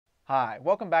Hi,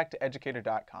 welcome back to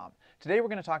educator.com. Today we're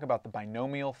going to talk about the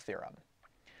binomial theorem.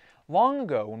 Long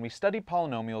ago, when we studied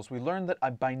polynomials, we learned that a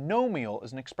binomial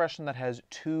is an expression that has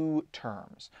two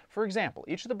terms. For example,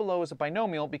 each of the below is a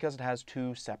binomial because it has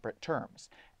two separate terms.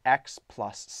 X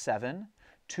plus 7,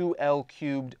 2l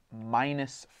cubed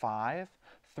minus 5,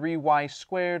 3y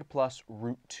squared plus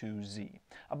root 2z.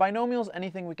 A binomial is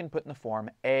anything we can put in the form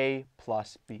a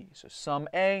plus b. So sum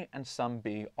a and sum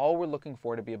b. All we're looking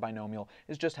for to be a binomial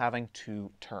is just having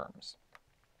two terms.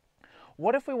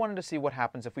 What if we wanted to see what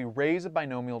happens if we raise a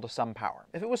binomial to some power?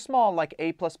 If it was small, like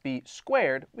a plus b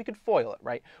squared, we could FOIL it,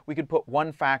 right? We could put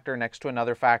one factor next to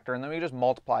another factor, and then we just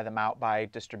multiply them out by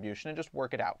distribution and just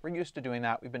work it out. We're used to doing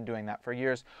that. We've been doing that for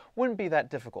years. Wouldn't be that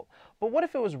difficult. But what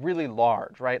if it was really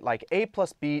large, right? Like a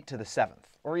plus b to the 7th,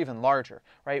 or even larger,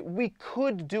 right? We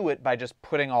could do it by just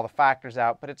putting all the factors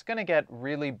out, but it's going to get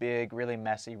really big, really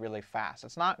messy, really fast.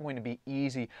 It's not going to be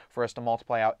easy for us to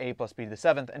multiply out a plus b to the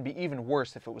 7th, and be even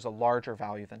worse if it was a larger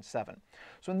value than 7.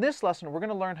 So in this lesson, we're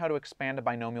going to learn how to expand a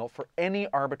binomial for any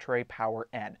arbitrary power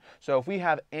n. So if we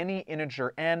have any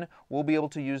integer n, we'll be able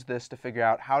to use this to figure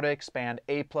out how to expand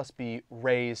a plus b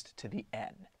raised to the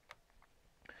n.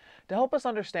 To help us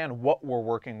understand what we're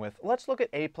working with, let's look at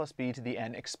a plus b to the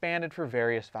n expanded for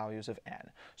various values of n.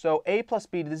 So a plus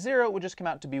b to the 0 would just come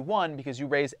out to be 1 because you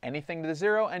raise anything to the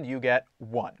 0 and you get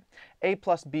 1. A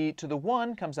plus b to the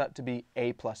 1 comes out to be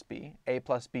a plus b. A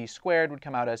plus b squared would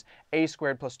come out as a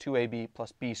squared plus 2ab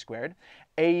plus b squared.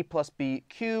 A plus b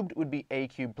cubed would be a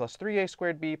cubed plus 3a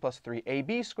squared b plus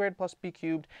 3ab squared plus b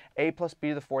cubed. A plus b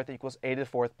to the 4th equals a to the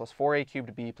 4th plus 4a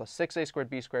cubed b plus 6a squared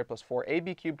b squared plus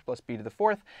 4ab cubed plus b to the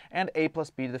 4th. And a plus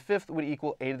b to the 5th would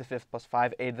equal a to the 5th plus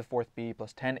 5a to the 4th b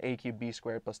plus 10a cubed b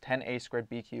squared plus 10a squared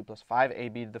b cubed plus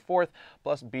 5ab to the 4th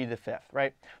plus b to the 5th,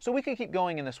 right? So we can keep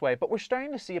going in this way, but we're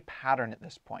starting to see a pattern at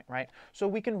this point, right? So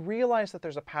we can realize that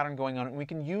there's a pattern going on, and we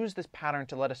can use this pattern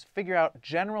to let us figure out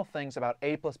general things about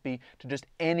a plus b to just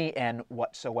any n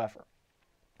whatsoever.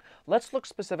 Let's look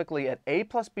specifically at a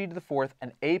plus b to the 4th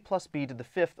and a plus b to the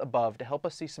 5th above to help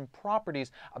us see some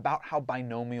properties about how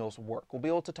binomials work. We'll be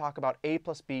able to talk about a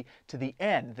plus b to the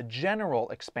n, the general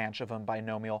expansion of a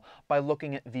binomial, by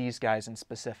looking at these guys in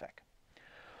specific.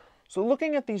 So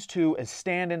looking at these two as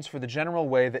stand-ins for the general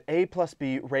way that a plus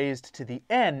b raised to the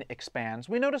n expands,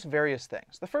 we notice various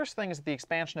things. The first thing is that the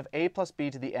expansion of a plus b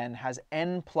to the n has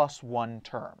n plus 1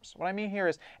 terms. What I mean here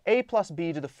is a plus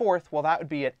b to the 4th, well, that would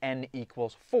be at n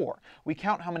equals 4. We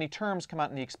count how many terms come out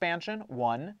in the expansion.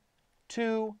 1,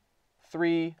 2,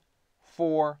 3,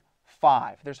 4,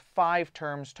 5. There's 5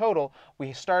 terms total.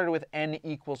 We started with n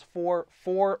equals 4.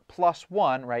 4 plus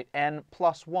 1, right? n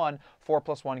plus 1. 4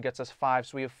 plus 1 gets us 5,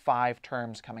 so we have 5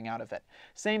 terms coming out of it.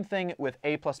 Same thing with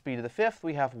a plus b to the 5th.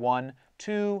 We have 1,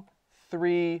 2,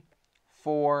 3,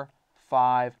 4,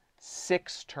 5,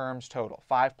 6 terms total.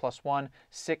 5 plus 1,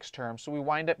 6 terms. So we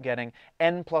wind up getting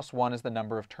n plus 1 is the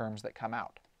number of terms that come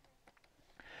out.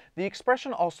 The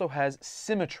expression also has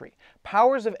symmetry.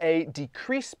 Powers of a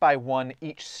decrease by 1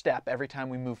 each step every time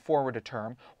we move forward a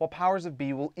term, while powers of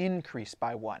b will increase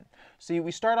by 1. See,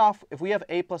 we start off, if we have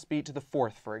a plus b to the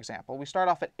 4th, for example, we start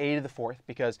off at a to the 4th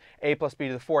because a plus b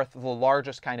to the 4th, the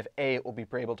largest kind of a it will be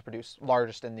able to produce,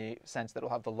 largest in the sense that it will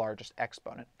have the largest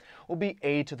exponent, will be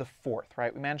a to the 4th,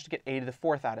 right? We managed to get a to the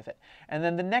 4th out of it. And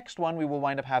then the next one, we will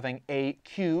wind up having a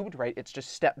cubed, right? It's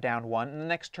just step down 1. And the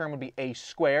next term would be a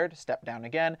squared, step down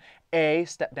again. A,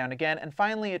 step down again, and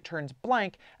finally it turns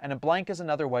blank, and a blank is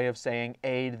another way of saying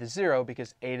a to the 0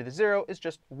 because a to the 0 is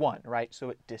just 1, right? So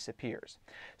it disappears.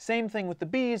 Same thing with the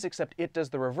b's, except it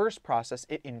does the reverse process.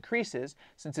 It increases.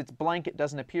 Since it's blank, it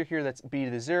doesn't appear here. That's b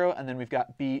to the 0, and then we've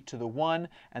got b to the 1,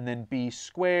 and then b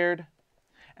squared,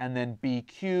 and then b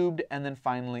cubed, and then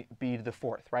finally b to the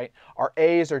 4th, right? Our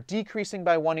a's are decreasing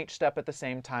by 1 each step at the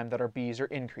same time that our b's are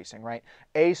increasing, right?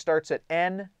 A starts at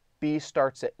n, b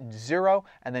starts at 0,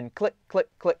 and then click, click,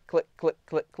 click, click, click,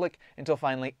 click, click, until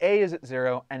finally a is at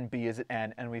 0 and b is at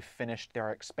n, and we've finished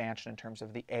our expansion in terms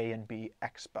of the a and b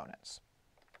exponents.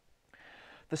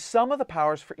 The sum of the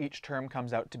powers for each term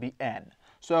comes out to be n.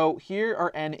 So here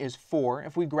our n is 4.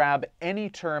 If we grab any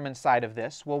term inside of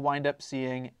this, we'll wind up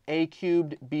seeing a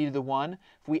cubed b to the 1.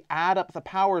 If we add up the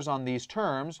powers on these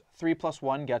terms, 3 plus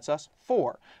 1 gets us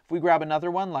 4. If we grab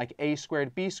another one like a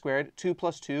squared b squared, 2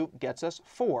 plus 2 gets us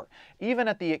 4. Even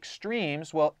at the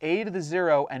extremes, well, a to the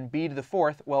 0 and b to the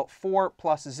 4th, well, 4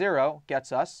 plus 0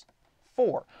 gets us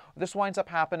 4. This winds up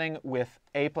happening with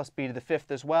a plus b to the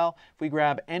 5th as well. If we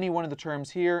grab any one of the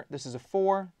terms here, this is a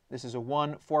 4, This is a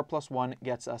 1. 4 plus 1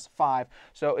 gets us 5.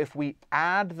 So if we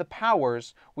add the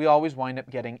powers, we always wind up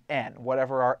getting n.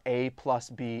 Whatever our a plus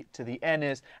b to the n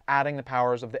is, adding the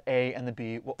powers of the a and the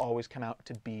b will always come out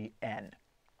to be n,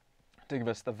 to give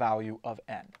us the value of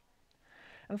n.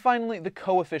 And finally, the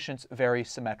coefficients vary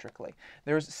symmetrically.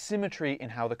 There's symmetry in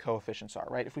how the coefficients are,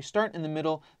 right? If we start in the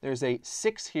middle, there's a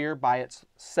 6 here by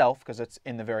itself, because it's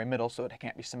in the very middle, so it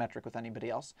can't be symmetric with anybody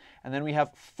else. And then we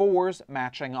have 4s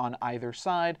matching on either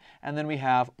side, and then we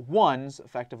have 1s.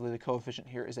 Effectively, the coefficient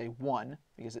here is a 1,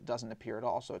 because it doesn't appear at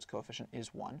all, so its coefficient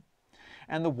is 1.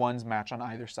 And the 1s match on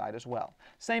either side as well.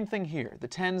 Same thing here. The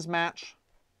 10s match,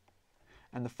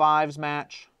 and the 5s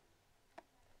match,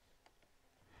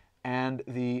 and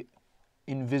the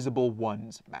invisible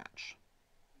 1s match.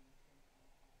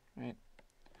 Right?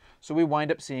 So we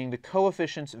wind up seeing the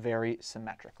coefficients vary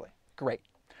symmetrically. Great.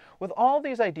 With all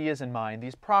these ideas in mind,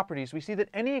 these properties, we see that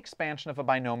any expansion of a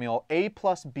binomial a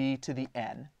plus b to the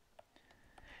n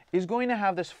is going to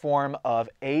have this form of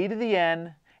a to the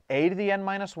n, a to the n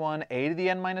minus 1, a to the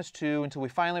n minus 2, until we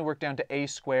finally work down to a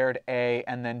squared a,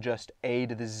 and then just a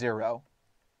to the 0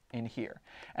 in here.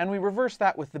 And we reverse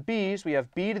that with the b's. We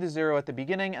have b to the 0 at the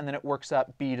beginning, and then it works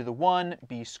up b to the 1,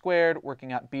 b squared,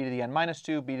 working up b to the n minus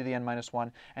 2, b to the n minus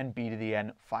 1, and b to the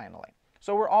n finally.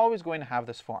 So we're always going to have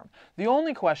this form. The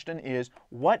only question is,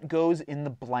 what goes in the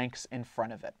blanks in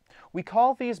front of it? We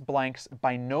call these blanks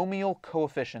binomial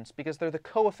coefficients because they're the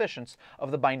coefficients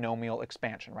of the binomial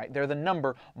expansion, right? They're the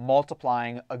number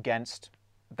multiplying against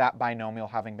that binomial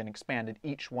having been expanded,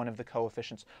 each one of the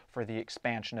coefficients for the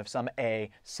expansion of some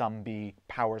a, some b,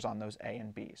 powers on those a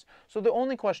and b's. So the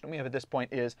only question we have at this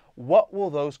point is, what will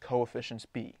those coefficients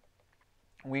be?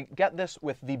 We get this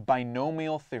with the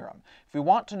binomial theorem. If we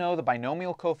want to know the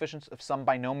binomial coefficients of some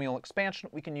binomial expansion,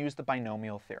 we can use the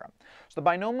binomial theorem. So the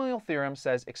binomial theorem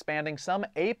says expanding some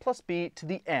a plus b to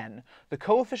the n, the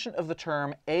coefficient of the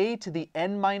term a to the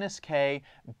n minus k,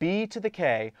 b to the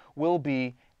k will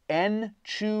be n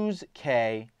choose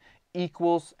k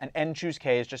equals, and n choose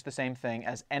k is just the same thing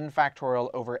as n factorial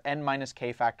over n minus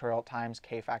k factorial times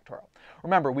k factorial.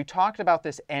 Remember, we talked about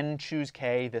this n choose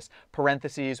k, this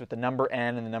parentheses with the number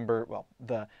n and the number, well,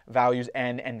 the values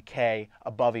n and k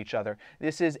above each other.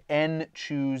 This is n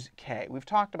choose k. We've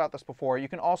talked about this before. You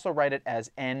can also write it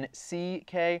as n c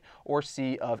k or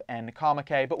c of n comma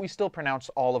k, but we still pronounce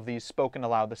all of these spoken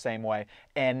aloud the same way,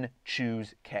 n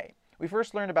choose k. We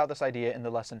first learned about this idea in the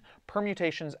lesson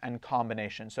permutations and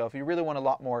combinations. So if you really want a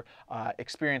lot more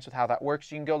experience with how that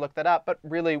works, you can go look that up. But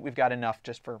really, we've got enough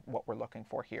just for what we're looking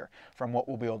for here from what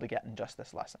we'll be able to get in just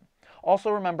this lesson.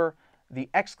 Also remember, the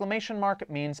exclamation mark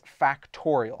means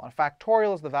factorial. And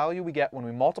factorial is the value we get when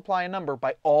we multiply a number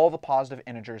by all the positive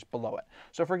integers below it.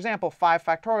 So for example, 5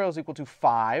 factorial is equal to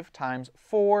 5 times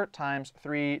 4 times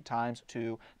 3 times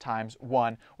 2 times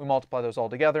 1. We multiply those all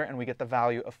together and we get the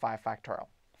value of 5 factorial.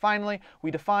 Finally,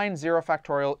 we define 0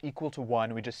 factorial equal to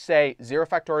 1. We just say 0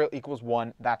 factorial equals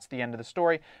 1. That's the end of the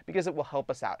story because it will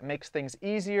help us out. It makes things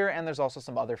easier, and there's also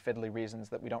some other fiddly reasons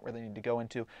that we don't really need to go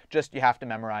into. Just you have to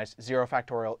memorize 0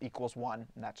 factorial equals 1,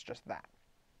 and that's just that.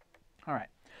 All right.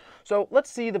 So let's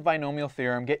see the binomial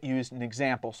theorem get used in an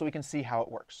example so we can see how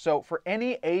it works. So for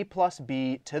any a plus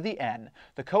b to the n,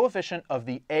 the coefficient of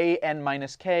the a n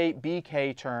minus k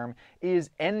bk term is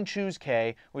n choose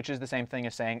k, which is the same thing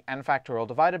as saying n factorial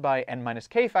divided by n minus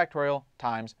k factorial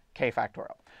times k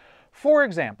factorial. For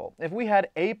example, if we had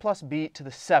a plus b to the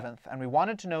 7th and we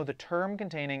wanted to know the term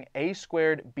containing a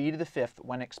squared b to the 5th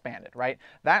when expanded, right?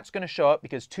 That's going to show up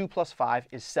because 2 plus 5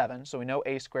 is 7, so we know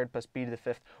a squared plus b to the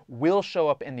 5th will show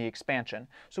up in the expansion.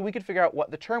 So we could figure out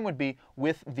what the term would be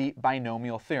with the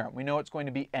binomial theorem. We know it's going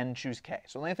to be n choose k.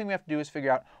 So the only thing we have to do is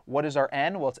figure out what is our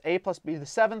n? Well, it's a plus b to the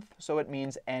 7th, so it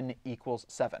means n equals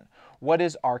 7. What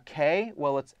is our k?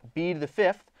 Well, it's b to the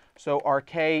 5th. So our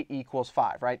k equals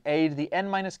 5, right? A to the n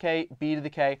minus k, b to the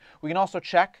k. We can also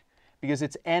check, because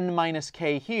it's n minus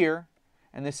k here,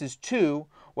 and this is 2.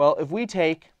 Well, if we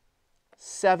take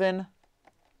 7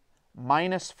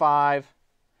 minus 5,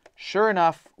 sure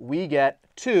enough, we get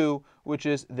 2, which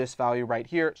is this value right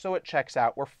here. So it checks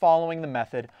out. We're following the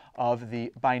method of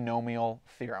the binomial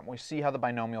theorem. We see how the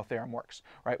binomial theorem works,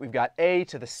 right? We've got a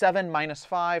to the 7 minus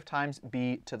 5 times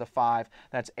b to the 5.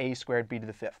 That's a squared b to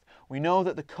the 5th. We know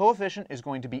that the coefficient is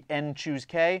going to be n choose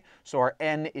k. So our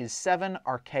n is 7,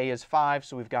 our k is 5.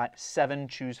 So we've got 7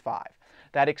 choose 5.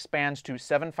 That expands to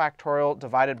 7 factorial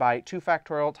divided by 2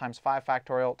 factorial times 5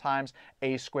 factorial times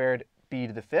a squared b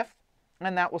to the 5th.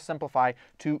 and that will simplify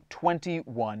to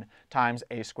 21 times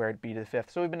a squared b to the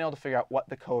fifth. So we've been able to figure out what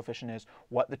the coefficient is,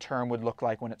 what the term would look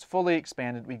like when it's fully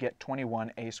expanded. We get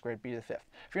 21 a squared b to the fifth.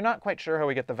 If you're not quite sure how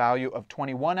we get the value of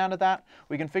 21 out of that,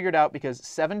 we can figure it out because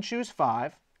 7 choose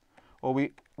 5. Well,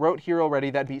 we wrote here already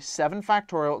that'd be 7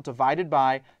 factorial divided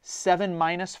by 7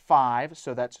 minus 5,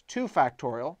 so that's 2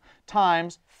 factorial,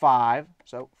 times 5,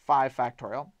 so 5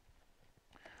 factorial.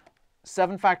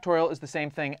 7 factorial is the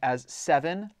same thing as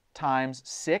 7 times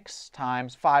 6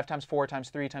 times 5 times 4 times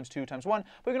 3 times 2 times 1.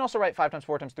 But we can also write 5 times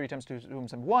 4 times 3 times 2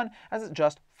 times 1 as it's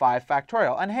just 5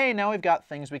 factorial. And hey, now we've got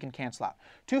things we can cancel out.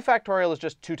 2 factorial is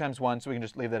just 2 times 1, so we can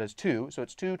just leave that as 2. So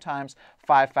it's 2 times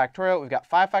 5 factorial. We've got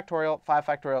 5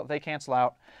 factorial, they cancel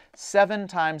out. 7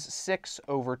 times 6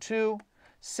 over 2.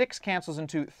 6 cancels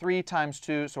into 3 times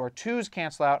 2, so our 2's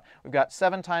cancel out. We've got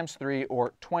 7 times 3,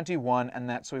 or 21, and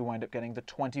that's so we wind up getting the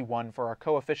 21 for our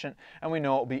coefficient, and we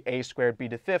know it will be a squared b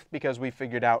to the fifth because we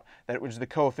figured out that it was the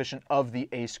coefficient of the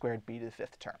a squared b to the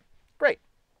fifth term. Great.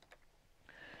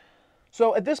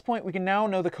 So at this point, we can now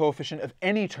know the coefficient of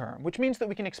any term, which means that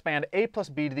we can expand a plus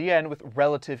b to the n with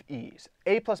relative ease.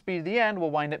 A plus b to the n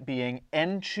will wind up being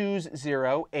n choose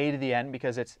 0, a to the n,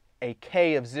 because it's a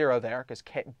k of 0 there, because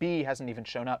b hasn't even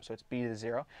shown up, so it's b to the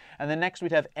 0. And then next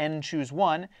we'd have n choose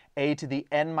 1, a to the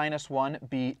n minus 1,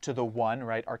 b to the 1,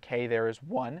 right? Our k there is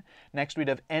 1. Next we'd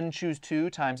have n choose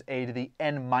 2 times a to the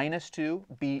n minus 2,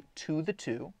 b to the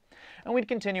 2. And we'd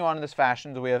continue on in this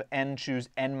fashion, so we have n choose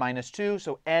n minus 2,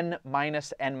 so n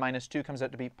minus 2 comes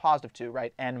out to be positive 2,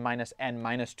 right? n minus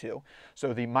 2.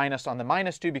 So the minus on the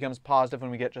minus 2 becomes positive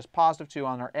when we get just positive 2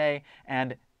 on our a,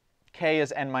 and k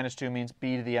as n minus 2 means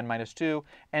b to the n minus 2,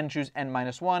 n choose n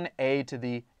minus 1, a to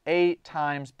the a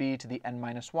times b to the n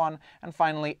minus 1, and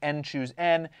finally n choose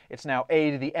n, it's now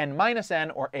a to the n minus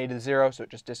n, or a to the 0, so it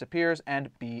just disappears, and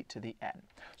b to the n.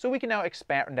 So we can now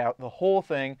expand out the whole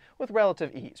thing with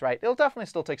relative ease, right? It'll definitely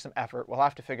still take some effort. We'll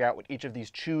have to figure out what each of these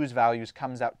choose values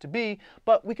comes out to be,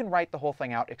 but we can write the whole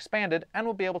thing out expanded, and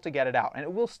we'll be able to get it out. And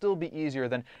it will still be easier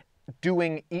than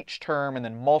doing each term and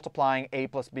then multiplying a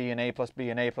plus b and a plus b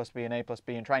and a plus b and a plus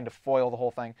b and trying to FOIL the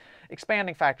whole thing.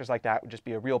 Expanding factors like that would just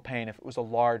be a real pain if it was a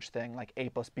large thing like a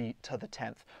plus b to the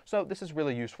 10th. So this is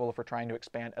really useful if we're trying to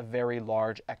expand a very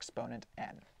large exponent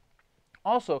n.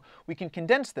 Also, we can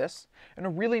condense this in a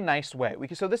really nice way.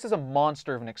 So this is a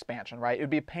monster of an expansion, right? It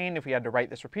would be a pain if we had to write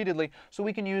this repeatedly, so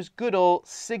we can use good old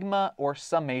sigma or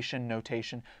summation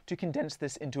notation to condense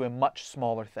this into a much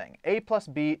smaller thing. A plus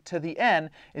b to the n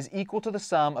is equal to the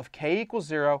sum of k equals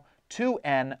 0 to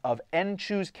n of n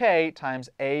choose k times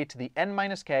a to the n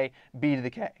minus k, b to the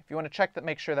k. If you want to check that,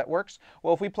 make sure that works,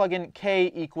 well, if we plug in k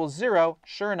equals 0,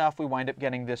 sure enough, we wind up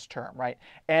getting this term, right?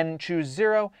 N choose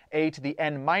 0, a to the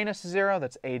n minus 0,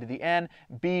 that's a to the n,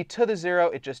 b to the 0,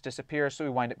 it just disappears, so we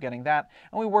wind up getting that.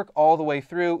 And we work all the way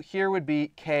through. Here would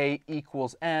be k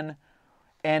equals n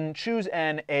choose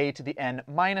n, a to the n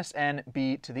minus n,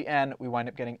 b to the n. We wind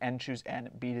up getting n choose n,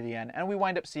 b to the n. And we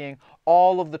wind up seeing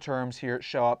all of the terms here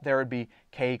show up. There would be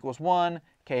k equals 1,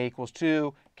 k equals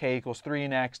 2, k equals 3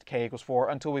 next, k equals 4,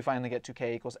 until we finally get to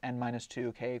k equals n minus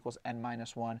 2, k equals n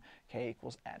minus 1, k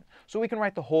equals n. So we can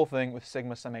write the whole thing with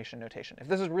sigma summation notation. If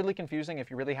this is really confusing, if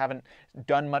you really haven't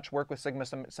done much work with sigma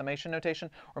summation notation,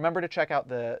 remember to check out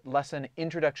the lesson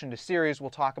Introduction to Series. We'll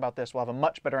talk about this. We'll have a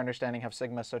much better understanding of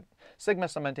sigma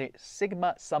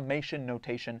summation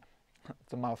notation,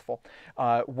 it's a mouthful,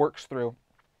 works through.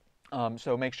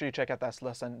 So make sure you check out that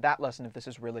lesson if this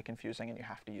is really confusing and you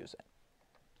have to use it.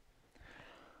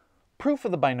 Proof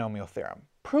of the binomial theorem.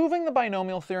 Proving the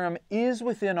binomial theorem is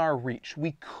within our reach.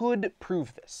 We could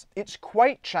prove this. It's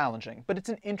quite challenging, but it's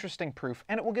an interesting proof,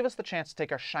 and it will give us the chance to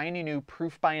take our shiny new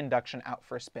proof by induction out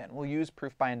for a spin. We'll use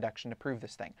proof by induction to prove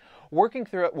this thing. Working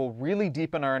through it will really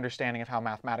deepen our understanding of how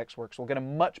mathematics works. We'll get a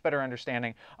much better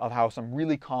understanding of how some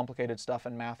really complicated stuff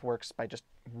in math works by just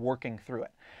working through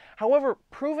it. However,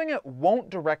 proving it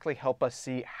won't directly help us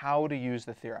see how to use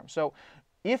the theorem. So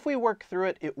if we work through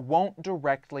it, it won't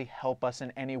directly help us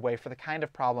in any way for the kind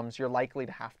of problems you're likely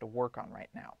to have to work on right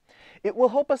now. It will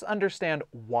help us understand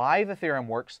why the theorem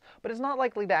works, but it's not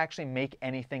likely to actually make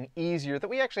anything easier that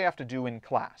we actually have to do in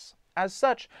class. As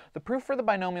such, the proof for the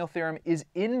binomial theorem is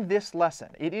in this lesson.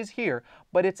 It is here,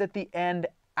 but it's at the end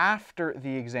after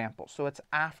the examples. So it's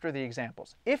after the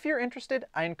examples. If you're interested,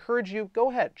 I encourage you,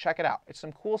 go ahead, check it out. It's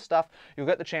some cool stuff. You'll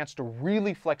get the chance to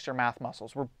really flex your math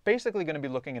muscles. We're basically going to be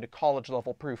looking at a college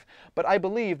level proof, but I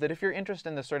believe that if you're interested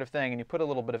in this sort of thing and you put a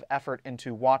little bit of effort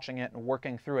into watching it and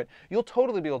working through it, you'll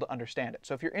totally be able to understand it.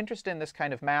 So if you're interested in this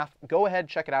kind of math, go ahead,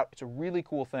 check it out. It's a really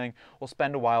cool thing. We'll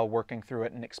spend a while working through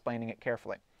it and explaining it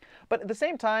carefully. But at the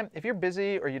same time, if you're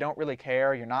busy or you don't really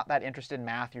care, you're not that interested in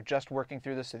math, you're just working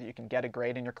through this so that you can get a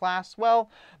grade in your class, well,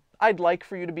 I'd like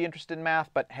for you to be interested in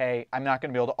math, but hey, I'm not going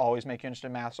to be able to always make you interested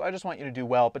in math, so I just want you to do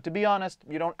well. But to be honest,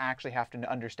 you don't actually have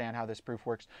to understand how this proof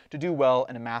works to do well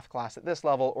in a math class at this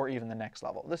level or even the next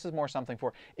level. This is more something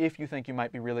for if you think you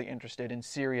might be really interested in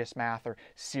serious math or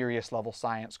serious level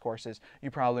science courses, you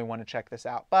probably want to check this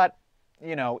out. But,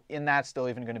 you know, that's still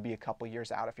even going to be a couple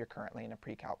years out if you're currently in a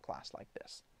pre-calc class like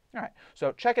this. All right,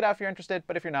 so check it out if you're interested,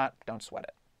 but if you're not, don't sweat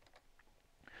it.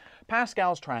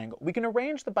 Pascal's triangle. We can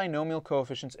arrange the binomial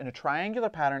coefficients in a triangular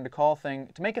pattern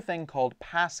to make a thing called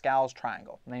Pascal's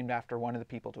triangle, named after one of the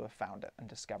people to have found it and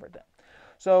discovered it.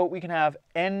 So we can have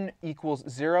n equals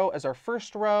 0 as our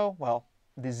first row, well,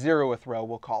 the 0th row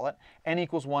we'll call it. N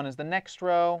equals 1 as the next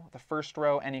row, the first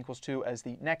row. N equals 2 as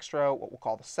the next row, what we'll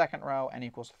call the second row. N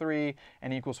equals 3,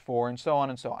 N equals 4, and so on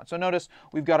and so on. So notice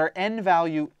we've got our n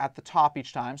value at the top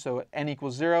each time. So n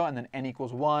equals 0, and then n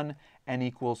equals 1, n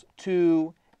equals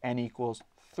 2, n equals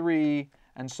 3,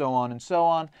 and so on and so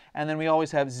on. And then we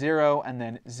always have 0, and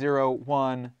then 0,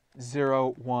 1,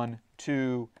 0, 1,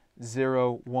 2,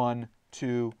 0, 1,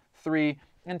 2, 3,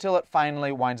 until it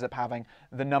finally winds up having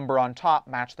the number on top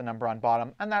match the number on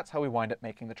bottom, and that's how we wind up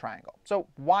making the triangle. So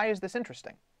why is this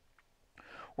interesting?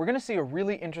 We're going to see a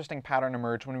really interesting pattern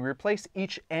emerge when we replace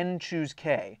each n choose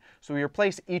k. So we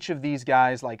replace each of these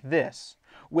guys like this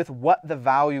with what the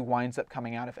value winds up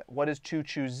coming out of it. What does 2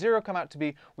 choose 0 come out to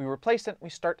be? We replace it, and we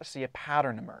start to see a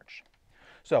pattern emerge.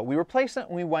 So we replace it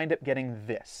and we wind up getting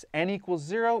this. N equals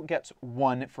 0 gets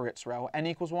 1 for its row. N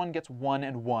equals 1 gets 1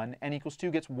 and 1. N equals 2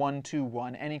 gets 1, 2,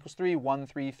 1. N equals 3, 1,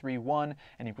 3, 3, 1.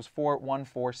 N equals 4, 1,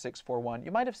 4, 6, 4, 1.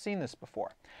 You might have seen this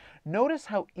before. Notice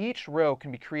how each row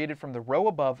can be created from the row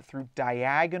above through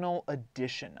diagonal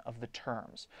addition of the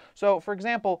terms. So for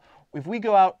example, if we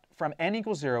go out from n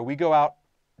equals 0, we go out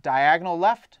diagonal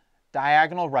left,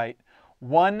 diagonal right.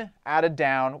 1 added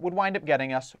down would wind up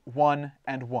getting us 1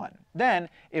 and 1. Then,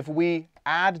 if we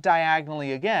add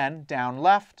diagonally again, down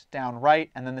left, down right,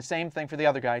 and then the same thing for the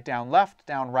other guy, down left,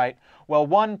 down right, well,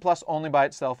 1 plus only by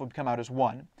itself would come out as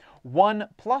 1. 1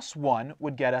 plus 1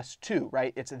 would get us 2,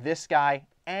 right? It's this guy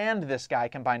and this guy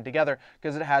combined together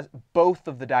because it has both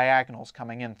of the diagonals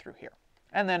coming in through here.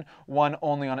 And then 1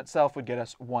 only on itself would get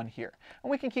us 1 here. And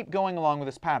we can keep going along with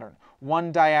this pattern.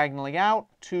 1 diagonally out,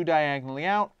 2 diagonally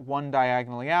out, 1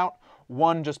 diagonally out.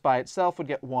 1 just by itself would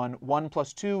get 1. 1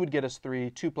 plus 2 would get us 3.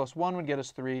 2 plus 1 would get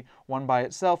us 3. 1 by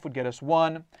itself would get us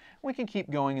 1. We can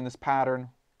keep going in this pattern.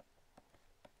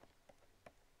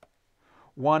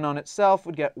 1 on itself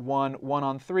would get 1, 1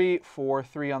 on 3, 4,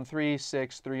 3 on 3,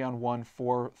 6, 3 on 1,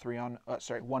 4, 3 on,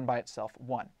 1 by itself,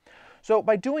 1. So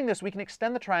by doing this, we can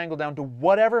extend the triangle down to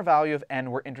whatever value of n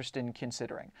we're interested in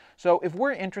considering. So if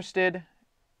we're interested,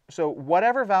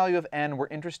 whatever value of n we're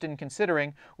interested in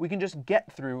considering, we can just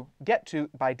get to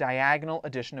by diagonal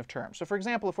addition of terms. So for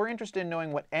example, if we're interested in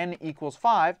knowing what n equals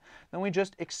 5, then we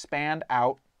just expand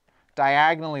out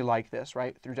diagonally like this,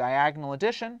 right, through diagonal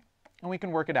addition, and we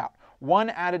can work it out.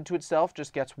 1 added to itself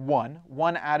just gets 1.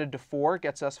 1 added to 4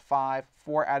 gets us 5.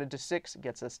 4 added to 6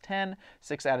 gets us 10.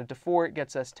 6 added to 4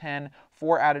 gets us 10.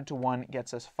 4 added to 1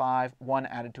 gets us 5. 1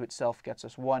 added to itself gets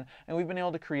us 1. And we've been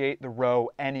able to create the row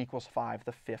n equals 5,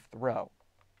 the 5th row.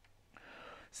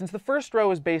 Since the first row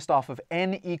is based off of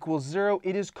n equals 0,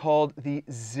 it is called the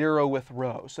 0th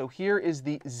row. So here is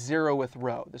the 0th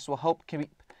row. This will help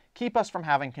keep us from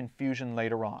having confusion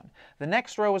later on. The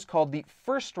next row is called the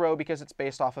first row because it's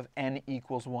based off of n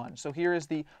equals 1. So here is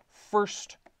the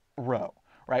first row,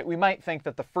 right? We might think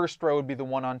that the first row would be the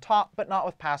one on top, but not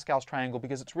with Pascal's triangle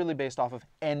because it's really based off of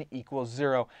n equals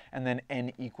 0 and then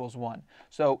n equals 1.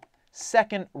 So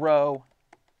second row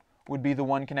would be the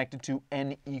one connected to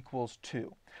n equals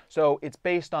 2. So it's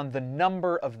based on the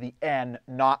number of the n,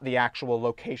 not the actual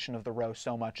location of the row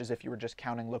so much as if you were just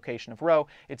counting location of row.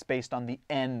 It's based on the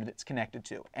n that it's connected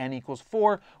to. N equals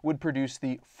 4 would produce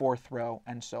the 4th row,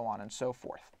 and so on and so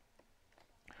forth.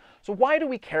 So why do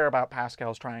we care about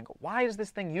Pascal's triangle? Why is this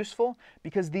thing useful?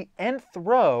 Because the nth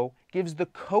row gives the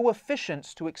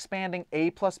coefficients to expanding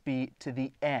a plus b to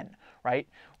the n, right?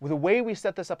 Well, the way we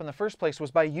set this up in the first place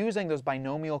was by using those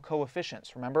binomial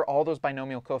coefficients. Remember all those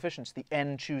binomial coefficients, the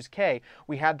n choose k,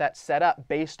 we had that set up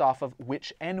based off of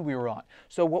which n we were on.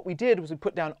 So what we did was we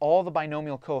put down all the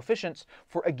binomial coefficients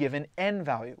for a given n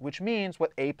value, which means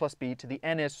what a plus b to the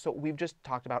n is. So we've just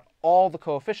talked about all the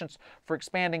coefficients for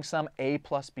expanding some a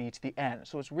plus b to the n.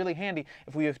 So it's really handy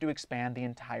if we have to expand the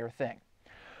entire thing.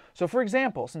 So for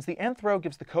example, since the nth row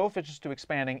gives the coefficients to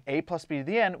expanding a plus b to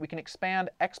the n, we can expand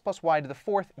x plus y to the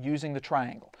fourth using the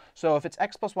triangle. So if it's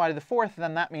x plus y to the fourth,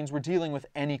 then that means we're dealing with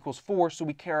n equals 4, so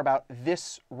we care about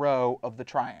this row of the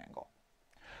triangle.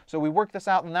 So we work this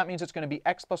out, and that means it's going to be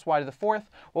x plus y to the fourth.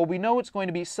 Well, we know it's going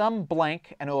to be some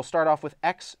blank, and it will start off with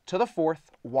x to the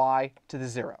fourth, y to the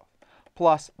 0,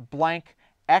 plus blank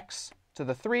x to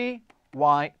the 3,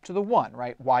 y to the 1,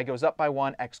 right? Y goes up by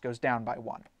 1, x goes down by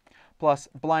 1. Plus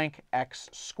blank x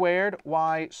squared,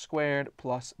 y squared,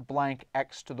 plus blank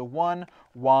x to the 1,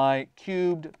 y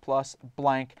cubed, plus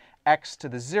blank x to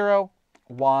the 0,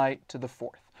 y to the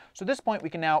fourth. So at this point, we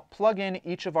can now plug in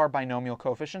each of our binomial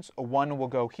coefficients. A 1 will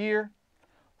go here,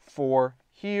 4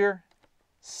 here,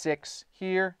 6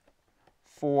 here,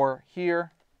 4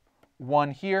 here,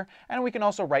 1 here, and we can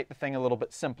also write the thing a little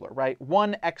bit simpler, right?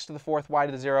 1 x to the fourth, y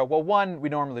to the 0. Well, 1, we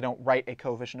normally don't write a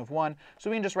coefficient of 1, so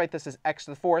we can just write this as x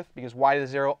to the fourth, because y to the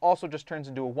 0 also just turns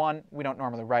into a 1. We don't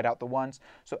normally write out the 1s.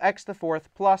 So x to the fourth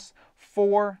plus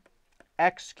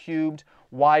 4x cubed,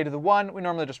 y to the 1. We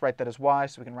normally just write that as y,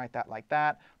 so we can write that like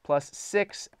that, plus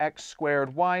 6x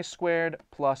squared, y squared,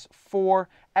 plus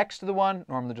 4x to the 1.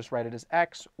 Normally just write it as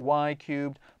x, y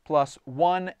cubed, plus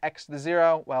 1x to the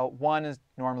 0. Well, 1 is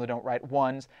normally don't write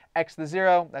 1s. X to the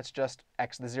 0, that's just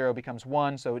x to the 0 becomes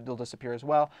 1, so it'll disappear as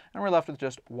well. And we're left with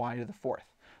just y to the fourth.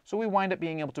 So we wind up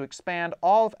being able to expand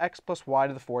all of x plus y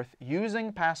to the fourth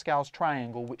using Pascal's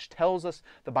triangle, which tells us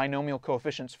the binomial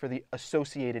coefficients for the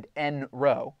associated n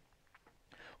row.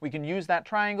 We can use that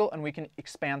triangle and we can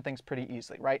expand things pretty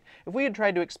easily, right? If we had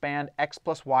tried to expand x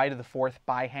plus y to the fourth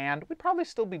by hand, we'd probably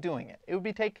still be doing it.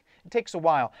 It takes a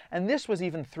while. And this was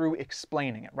even through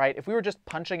explaining it, right? If we were just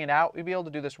punching it out, we'd be able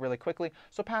to do this really quickly.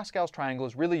 So Pascal's triangle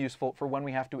is really useful for when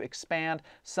we have to expand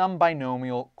some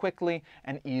binomial quickly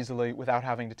and easily without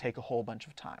having to take a whole bunch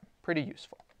of time. Pretty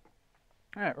useful.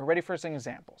 All right, we're ready for some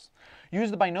examples.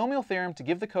 Use the binomial theorem to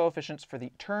give the coefficients for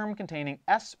the term containing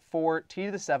s4 t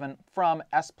to the 7 from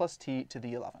s plus t to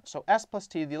the 11th. So s plus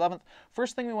t to the 11th,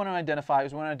 first thing we want to identify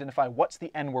is we want to identify what's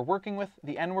the n we're working with.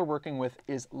 The n we're working with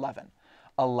is 11.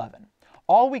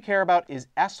 All we care about is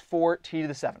s4 t to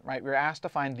the 7, right? We're asked to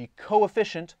find the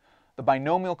coefficient, the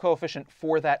binomial coefficient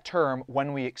for that term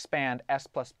when we expand s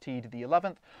plus t to the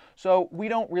 11th. So we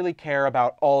don't really care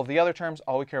about all of the other terms.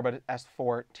 All we care about is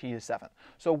s4 t to the 7th.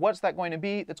 So what's that going to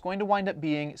be? That's going to wind up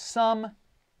being some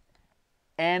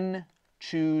n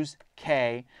choose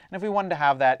k. And if we wanted to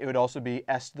have that, it would also be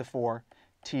s to the 4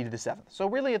 t to the 7th. So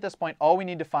really at this point, all we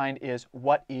need to find is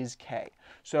what is k.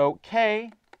 So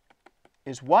k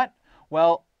is what?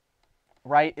 Well,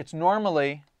 right, it's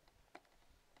normally,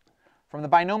 from the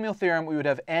binomial theorem, we would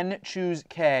have n choose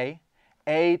k,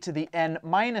 a to the n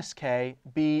minus k,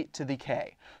 b to the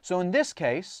k. So in this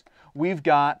case, we've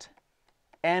got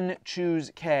n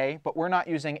choose k, but we're not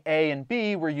using a and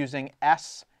b, we're using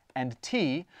s and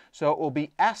t. So it will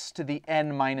be s to the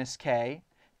n minus k,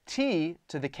 t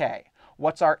to the k.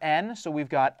 What's our n? So we've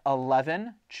got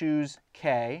 11 choose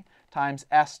k times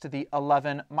s to the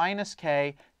 11 minus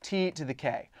k, t to the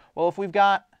k. Well, if we've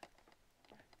got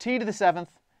t to the 7th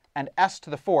and s to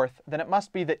the 4th, then it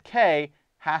must be that k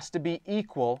has to be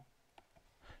equal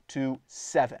to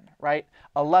 7, right?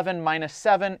 11 minus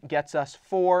 7 gets us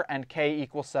 4, and k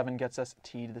equals 7 gets us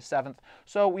t to the 7th.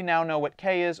 So we now know what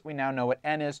k is, we now know what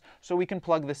n is, so we can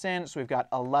plug this in. So we've got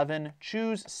 11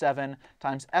 choose 7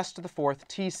 times s to the 4th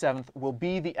t 7th will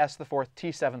be the s to the 4th t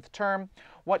 7th term.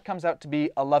 What comes out to be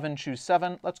 11 choose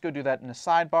 7? Let's go do that in a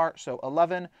sidebar. So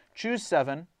 11 choose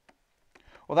 7,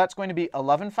 well, that's going to be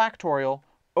 11 factorial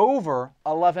over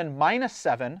 11 minus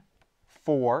 7,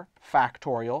 4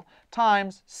 factorial,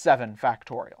 times 7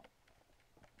 factorial.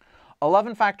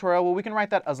 11 factorial, well, we can write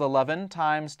that as 11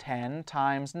 times 10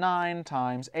 times 9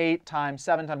 times 8 times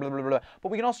 7 times blah, blah, blah, blah.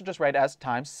 But we can also just write as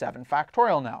times 7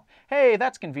 factorial now. Hey,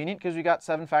 that's convenient because we got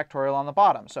 7 factorial on the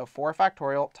bottom. So 4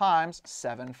 factorial times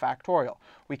 7 factorial.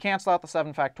 We cancel out the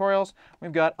 7 factorials.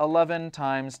 We've got 11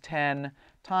 times 10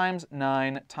 times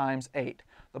 9 times 8.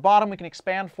 The bottom, we can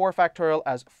expand 4 factorial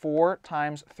as 4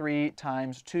 times 3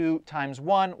 times 2 times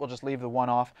 1. We'll just leave the 1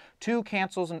 off. 2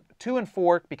 cancels, and 2 and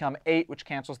 4 become 8, which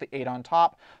cancels the 8 on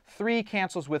top. 3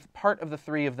 cancels with part of the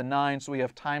 3 of the 9, so we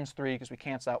have times 3 because we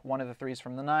cancel out one of the 3's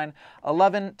from the 9.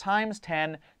 11 times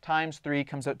 10 times 3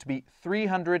 comes out to be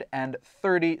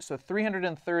 330. So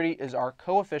 330 is our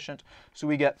coefficient. So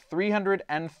we get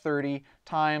 330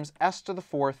 times s to the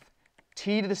 4th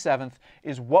t to the 7th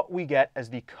is what we get as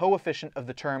the coefficient of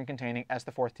the term containing s to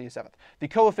the 4th t to the 7th. The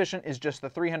coefficient is just the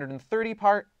 330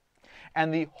 part,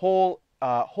 and the whole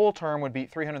whole term would be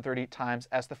 330 times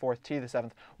s to the 4th t to the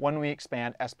 7th when we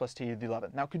expand s plus t to the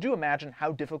 11th. Now, could you imagine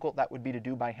how difficult that would be to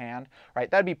do by hand, right?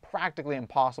 That would be practically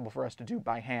impossible for us to do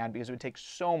by hand because it would take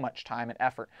so much time and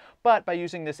effort. But by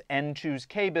using this n choose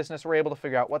k business, we're able to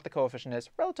figure out what the coefficient is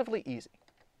relatively easy.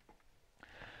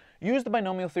 Use the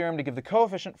binomial theorem to give the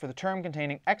coefficient for the term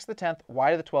containing x to the 10th,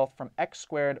 y to the 12th from x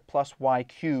squared plus y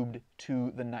cubed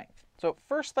to the 9th. So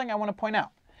first thing I want to point out,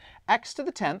 x to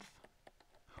the 10th,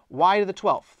 y to the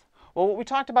 12th. Well, what we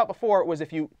talked about before was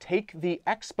if you take the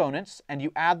exponents and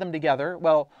you add them together,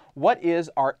 well, what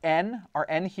is our n? Our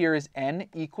n here is n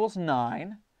equals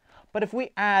 9. But if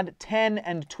we add 10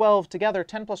 and 12 together,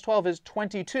 10 plus 12 is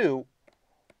 22.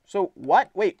 So what?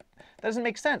 Wait, that doesn't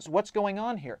make sense. What's going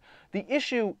on here? The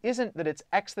issue isn't that it's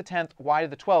x to the 10th, y to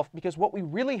the 12th, because what we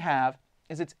really have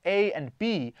is it's a and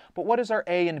b. But what is our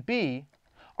a and b?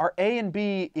 Our a and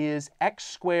b is x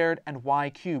squared and y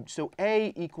cubed. So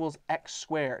a equals x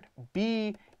squared.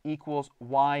 B equals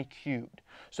y cubed.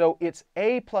 So it's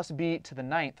a plus b to the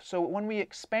 9th. So when we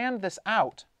expand this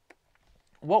out,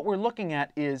 what we're looking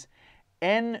at is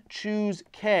n choose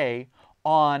k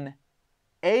on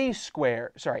a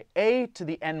to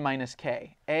the n minus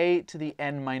k, a to the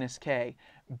n minus k,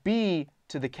 b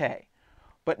to the k.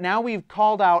 But now we've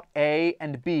called out a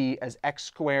and b as x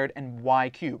squared and y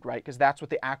cubed, right? Because that's what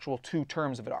the actual two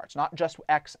terms of it are. It's not just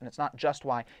x and it's not just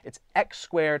y. It's x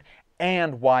squared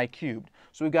and y cubed.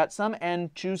 So we've got some n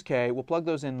choose k. We'll plug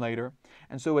those in later.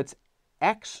 And so it's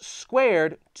x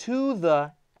squared to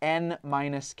the n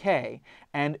minus k.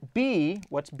 And b,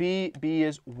 what's b? b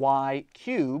is y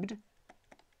cubed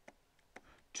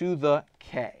to the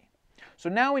k. So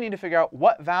now we need to figure out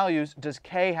what values does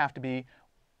k have to be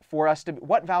for us to,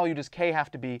 what value does k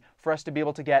have to be for us to be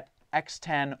able to get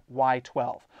x10,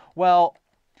 y12? Well,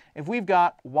 if we've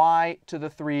got y to the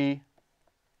 3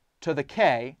 to the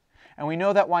k, and we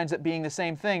know that winds up being the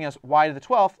same thing as y to the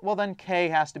 12th, well then k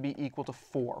has to be equal to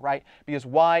 4, right? Because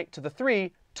y to the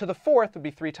 3 to the 4th would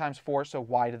be 3 times 4, so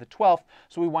y to the 12th.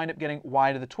 So we wind up getting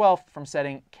y to the 12th from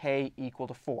setting k equal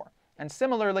to 4. And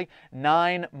similarly,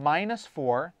 9 minus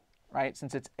 4, right,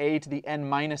 since it's a to the n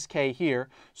minus k here,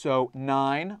 so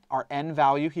 9, our n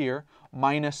value here,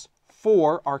 minus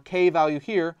 4, our k value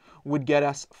here, would get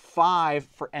us 5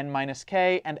 for n minus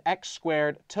k, and x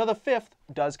squared to the 5th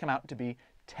does come out to be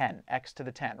 10, x to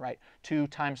the 10, right? 2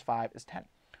 times 5 is 10.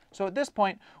 So at this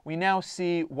point, we now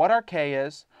see what our k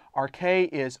is. Our k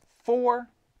is 4.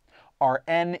 Our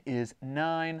n is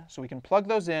 9. So we can plug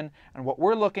those in. And what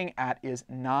we're looking at is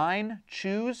 9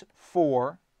 choose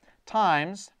 4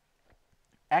 times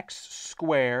x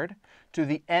squared to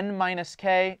the n minus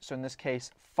k. So in this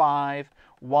case, 5.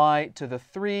 Y to the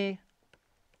 3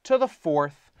 to the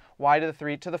 4th. Y to the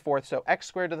 3 to the 4th, so x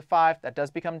squared to the 5, that does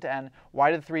become 10.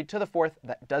 Y to the 3 to the 4th,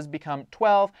 that does become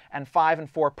 12. And 5 and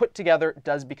 4 put together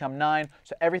does become 9.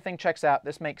 So everything checks out.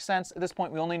 This makes sense. At this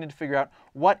point, we only need to figure out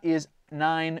what is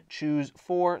 9 choose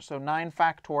 4. So 9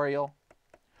 factorial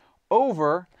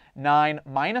over 9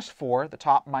 minus 4, the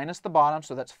top minus the bottom.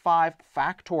 So that's 5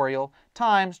 factorial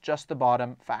times just the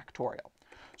bottom factorial.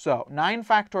 So 9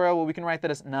 factorial, well, we can write that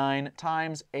as 9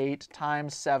 times 8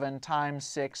 times 7 times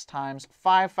 6 times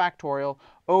 5 factorial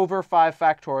over 5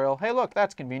 factorial. Hey, look,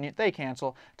 that's convenient. They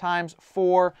cancel. Times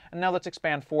 4. And now let's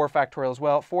expand 4 factorial as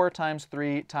well. 4 times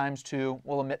 3 times 2.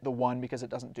 We'll omit the 1 because it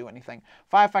doesn't do anything.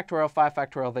 5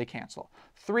 factorial, they cancel.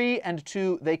 3 and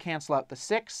 2, they cancel out the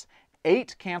 6.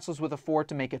 8 cancels with a 4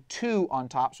 to make a 2 on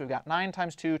top. So we've got 9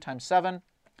 times 2 times 7.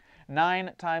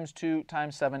 9 times 2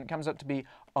 times 7 comes up to be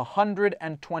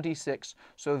 126.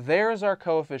 So there's our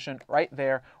coefficient right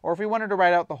there. Or if we wanted to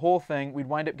write out the whole thing, we'd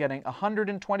wind up getting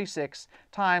 126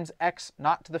 times x,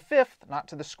 not to the 5th, not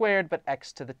to the squared, but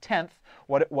x to the 10th,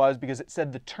 what it was, because it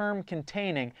said the term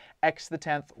containing x to the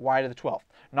 10th, y to the 12th.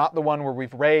 Not the one where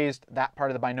we've raised that part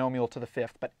of the binomial to the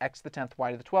 5th, but x to the 10th,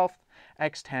 y to the 12th,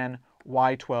 x10,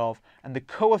 y12. And the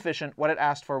coefficient, what it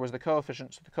asked for was the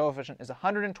coefficient. So the coefficient is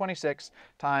 126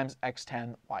 times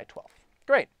x10, y12.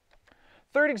 Great.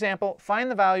 Third example, find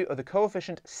the value of the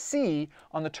coefficient c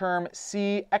on the term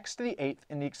c x to the 8th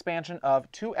in the expansion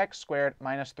of 2x squared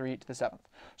minus 3 to the 7th.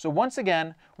 So once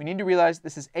again, we need to realize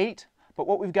this is 8, but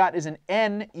what we've got is an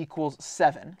n equals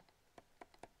 7.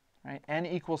 Right? N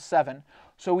equals 7.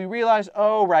 So we realize,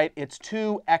 oh, right, it's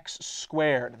 2x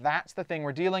squared. That's the thing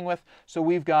we're dealing with. So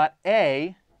we've got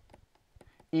a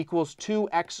equals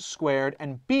 2x squared,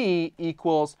 and b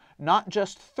equals not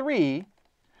just 3,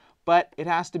 but it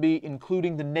has to be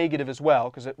including the negative as well,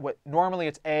 because normally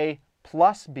it's a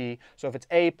plus b. So if it's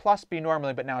a plus b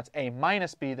normally, but now it's a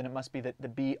minus b, then it must be that the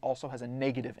b also has a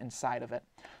negative inside of it.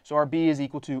 So our b is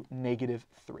equal to negative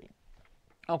 3.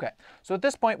 Okay, so at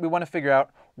this point we want to figure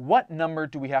out what number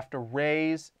do we have to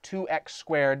raise 2x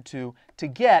squared to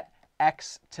get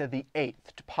x to the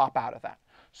 8th to pop out of that.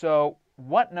 So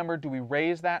what number do we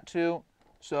raise that to?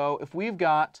 So if we've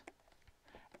got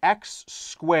x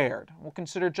squared, we'll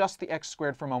consider just the x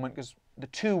squared for a moment because the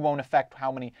 2 won't affect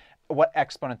what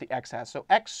exponent the x has. So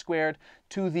x squared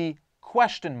to the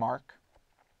question mark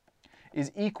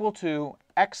is equal to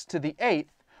x to the 8th.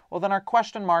 Well, then our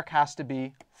question mark has to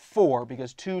be 4,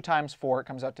 because 2 times 4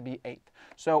 comes out to be 8.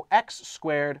 So x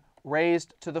squared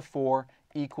raised to the 4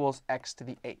 equals x to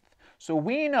the 8th. So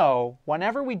we know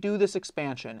whenever we do this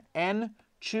expansion, n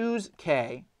choose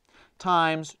k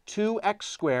times 2x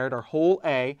squared, our whole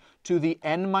a, to the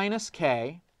n minus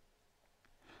k,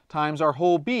 times our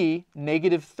whole b,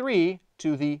 negative 3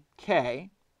 to the k.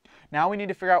 Now we need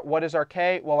to figure out what is our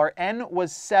k. Well, our n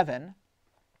was 7.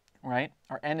 Right?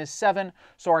 Our n is 7,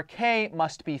 so our k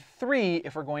must be 3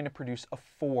 if we're going to produce a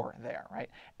 4 there, right?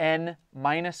 N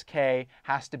minus k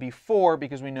has to be 4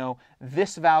 because we know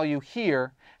this value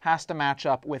here has to match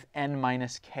up with n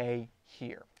minus k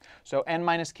here. So n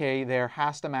minus k there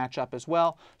has to match up as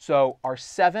well. So our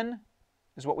 7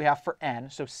 is what we have for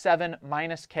n. So 7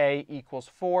 minus k equals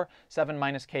 4. 7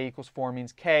 minus k equals 4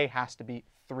 means k has to be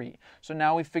 3. So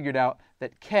now we've figured out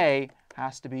that k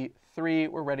has to be 3.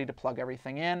 We're ready to plug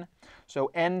everything in.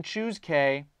 So n choose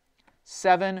k,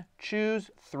 7 choose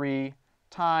 3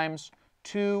 times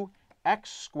 2x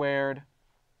squared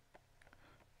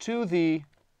to the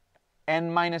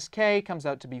n minus k comes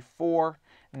out to be 4,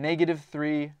 negative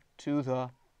 3 to the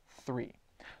 3.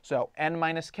 So n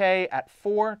minus k at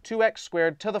 4, 2x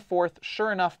squared to the 4th.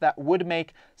 Sure enough, that would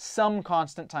make some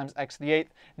constant times x to the 8th.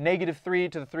 Negative 3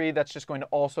 to the 3, that's just going to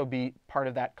also be part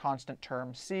of that constant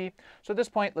term c. So at this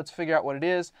point, let's figure out what it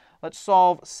is. Let's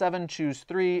solve 7 choose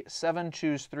 3. 7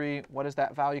 choose 3. What does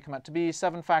that value come out to be?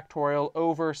 7 factorial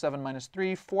over 7 minus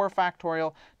 3. 4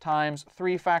 factorial times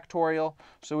 3 factorial.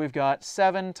 So we've got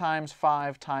 7 times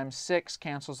 5 times 6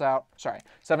 cancels out. Sorry,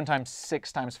 7 times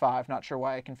 6 times 5. Not sure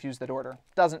why I confused that order.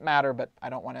 Doesn't matter, but I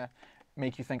don't want to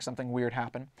make you think something weird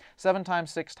happened. 7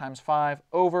 times 6 times 5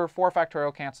 over 4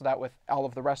 factorial canceled out with all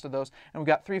of the rest of those. And we've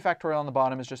got 3 factorial on the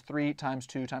bottom is just 3 times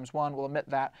 2 times 1. We'll omit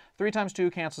that. 3 times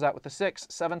 2 cancels out with the 6.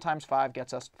 7 times 5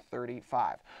 gets us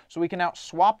 35. So we can now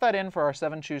swap that in for our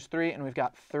 7 choose 3, and we've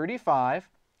got 35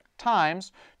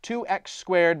 times 2x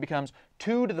squared becomes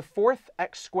 2 to the 4th,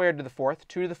 x squared to the 4th.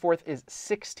 2 to the 4th is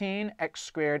 16. X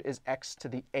squared is x to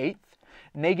the 8th.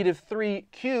 Negative 3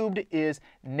 cubed is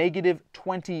negative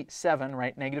 27,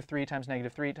 right? Negative 3 times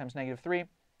negative 3 times negative 3.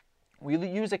 We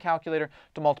use a calculator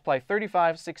to multiply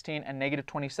 35, 16, and negative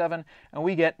 27, and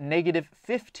we get negative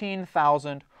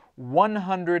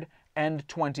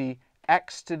 15,120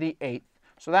 x to the 8th.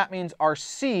 So that means our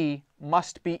c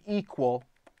must be equal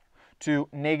to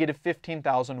negative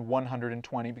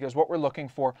 15,120, because what we're looking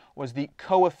for was the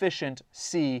coefficient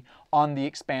c on the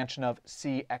expansion of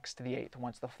cx to the 8th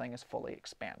once the thing is fully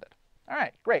expanded. All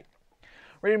right, great.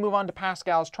 Ready to move on to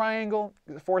Pascal's triangle.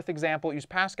 The fourth example, use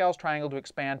Pascal's triangle to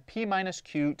expand p minus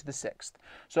q to the 6th.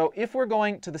 So if we're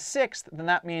going to the 6th, then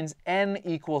that means n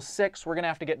equals 6. We're going to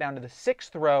have to get down to the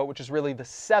 6th row, which is really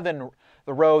the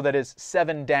row that is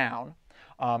 7 down.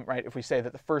 Right, if we say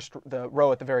that the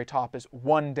row at the very top is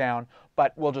 1 down,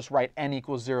 but we'll just write n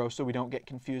equals 0 so we don't get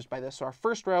confused by this. So our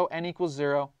first row, n equals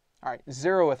 0. All right,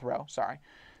 0th row, sorry.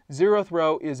 0th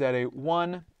row is at a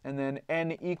 1, and then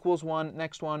n equals 1.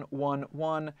 Next one, 1,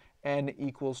 1. N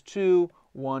equals 2,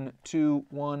 1, 2,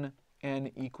 1.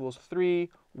 N equals 3,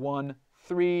 1,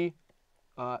 3,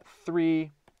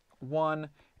 3, 1.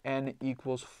 N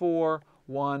equals 4,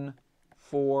 1,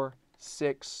 4,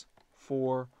 6,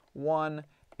 4, 1,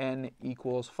 n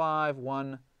equals 5,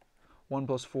 1, 1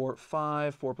 plus 4,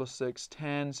 5, 4 plus 6,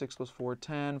 10, 6 plus 4,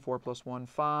 10, 4 plus 1,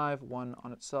 5, 1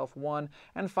 on itself, 1.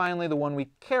 And finally, the one we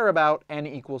care about, n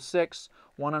equals 6,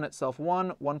 1 on itself,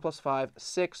 1, 1 plus 5,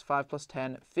 6, 5 plus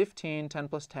 10, 15, 10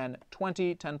 plus 10,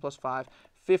 20, 10 plus 5,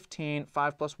 15,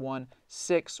 5 plus 1,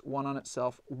 6, 1 on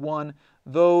itself, 1.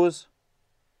 Those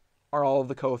are all of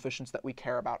the coefficients that we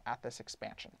care about at this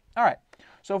expansion. All right,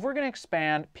 so if we're going to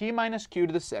expand p minus q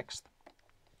to the 6th,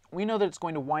 we know that it's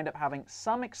going to wind up having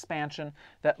some expansion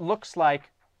that looks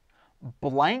like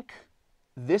blank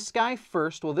this guy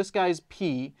first. Well, this guy's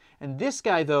p, and this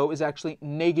guy, though, is actually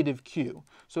negative q.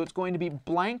 So it's going to be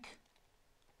blank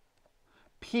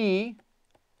p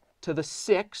to the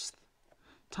 6th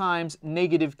times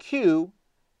negative q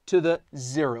to the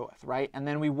 0th, right? And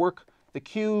then we work the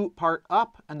q part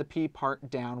up and the p part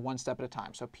down one step at a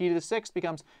time. So p to the 6th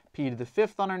becomes p to the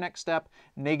 5th on our next step.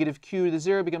 Negative q to the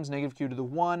 0 becomes negative q to the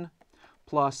 1,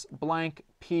 plus blank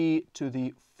p to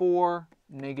the 4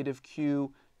 negative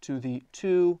q to the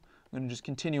 2. I'm going to just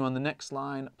continue on the next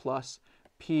line, plus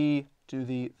p to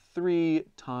the 3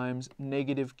 times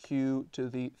negative q to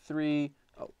the 3.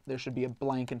 Oh, there should be a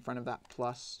blank in front of that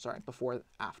plus, sorry, before,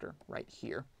 after, right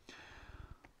here.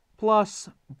 Plus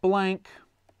blank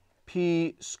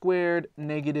p squared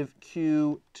negative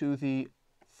q to the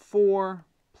 4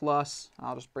 plus,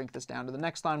 I'll just break this down to the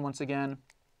next line once again,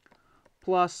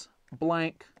 plus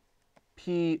blank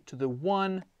p to the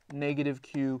 1 negative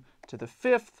q to the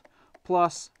 5th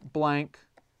plus blank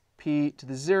p to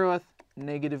the 0th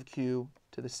negative q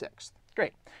to the 6th.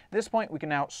 Great. At this point, we can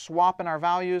now swap in our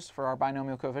values for our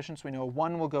binomial coefficients. We know a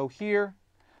 1 will go here,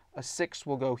 a 6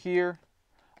 will go here,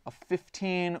 a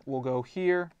 15 will go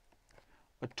here,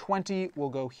 a 20 will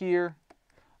go here,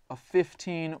 a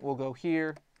 15 will go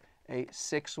here, a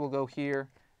 6 will go here,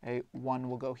 a 1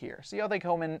 will go here. See how they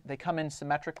come in? They come in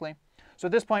symmetrically. So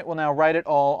at this point, we'll now write it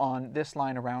all on this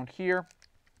line around here.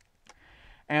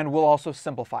 And we'll also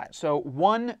simplify it. So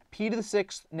 1 p to the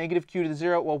 6th, negative q to the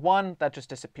 0. Well, 1, that just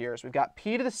disappears. We've got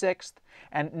p to the 6th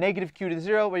and negative q to the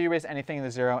 0, where you erase anything in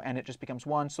the 0, and it just becomes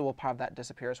 1, so we'll have that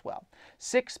disappear as well.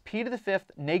 6 p to the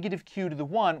 5th, negative q to the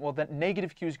 1. Well, that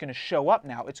negative q is going to show up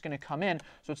now. It's going to come in.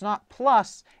 So it's not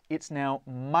plus, it's now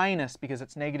minus, because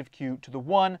it's negative q to the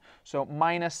 1. So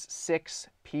minus 6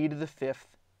 p to the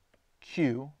 5th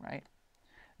q, right?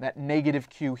 That negative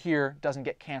q here doesn't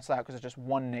get canceled out because it's just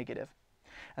one negative.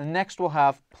 And next we'll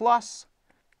have plus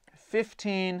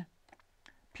 15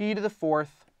 p to the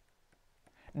 4th,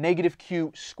 negative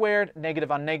q squared,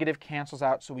 negative on negative cancels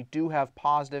out, so we do have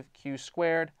positive q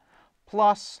squared,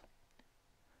 plus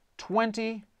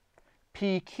 20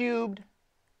 p cubed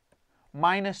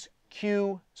minus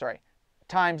q,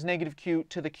 times negative q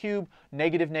to the cube.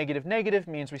 Negative, negative, negative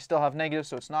means we still have negative,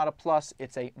 so it's not a plus,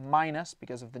 it's a minus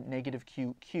because of the negative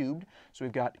q cubed. So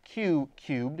we've got q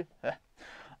cubed.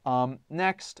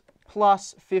 Next,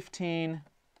 plus 15,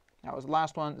 that was the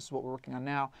last one, this is what we're working on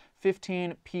now,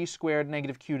 15 p squared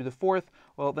negative q to the 4th.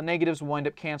 Well, the negatives wind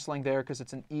up canceling there because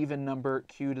it's an even number,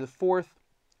 q to the 4th,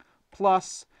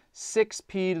 plus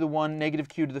 6p to the 1 negative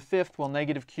q to the 5th. Well,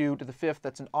 negative q to the 5th,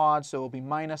 that's an odd, so it will be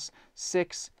minus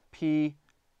 6p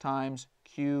times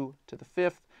q to the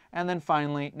 5th. And then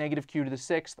finally, negative q to the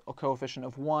 6th, a coefficient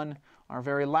of 1. Our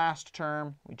very last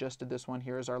term, we just did this one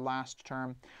here as our last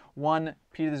term. 1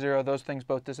 p to the 0, those things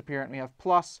both disappear, and we have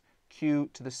plus q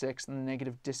to the 6th, and the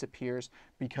negative disappears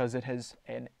because it has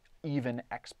an even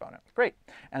exponent. Great.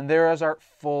 And there is our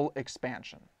full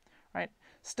expansion, right?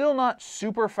 Still not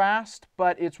super fast,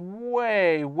 but it's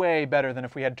way, way better than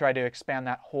if we had tried to expand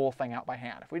that whole thing out by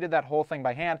hand. If we did that whole thing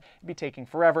by hand, it'd be taking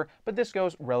forever, but this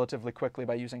goes relatively quickly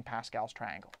by using Pascal's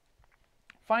triangle.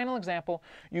 Final example,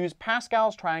 use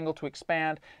Pascal's triangle to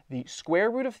expand the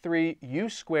square root of 3 u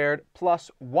squared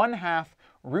plus 1/2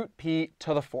 root p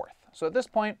to the 4th. So at this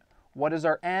point, what is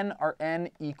our n? Our n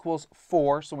equals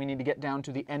 4, so we need to get down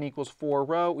to the n equals 4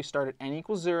 row. We start at n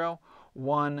equals 0,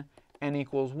 1, n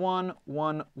equals 1,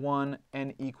 1, 1,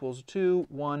 n equals 2,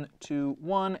 1, 2,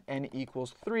 1, n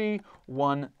equals 3,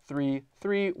 1, 3,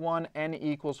 3, 1, n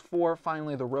equals 4.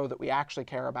 Finally, the row that we actually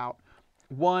care about,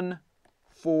 1,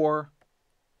 4,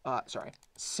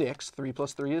 6. 3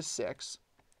 plus 3 is 6.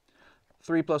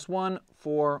 3 plus 1,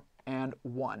 4, and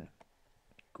 1.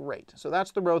 Great. So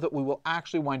that's the row that we will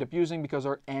actually wind up using because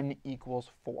our n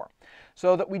equals 4.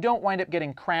 So that we don't wind up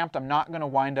getting cramped, I'm not going to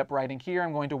wind up writing here.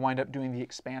 I'm going to wind up doing the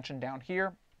expansion down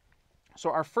here. So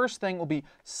our first thing will be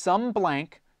sum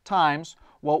blank times,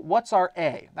 well, what's our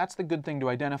a? That's the good thing to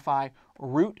identify.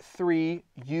 Root 3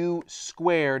 u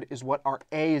squared is what our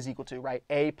a is equal to, right?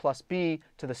 A plus b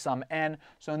to the sum n.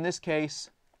 So in this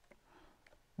case,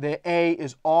 the a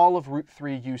is all of root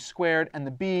 3 u squared, and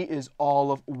the b is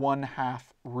all of 1/2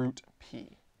 root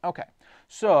p. Okay,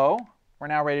 so we're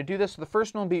now ready to do this. So the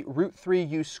first one will be root 3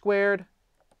 u squared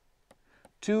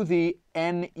to the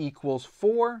n equals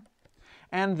 4,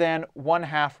 and then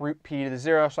 1/2 root p to the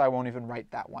 0, so I won't even write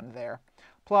that one there,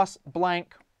 plus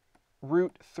blank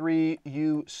root 3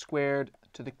 u squared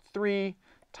to the 3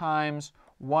 times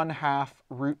 1/2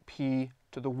 root p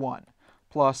to the 1,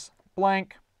 plus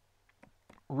blank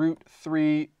root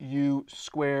 3 u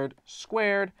squared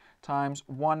squared times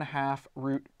 1/2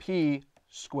 root p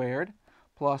squared,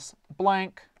 plus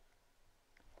blank,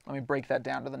 let me break that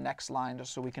down to the next line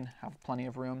just so we can have plenty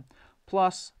of room,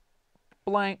 plus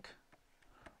blank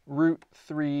root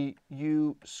 3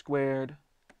 u squared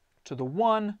to the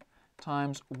 1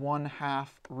 times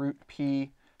 1/2 root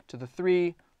p to the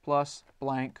 3 plus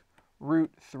blank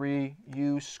root 3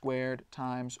 u squared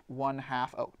times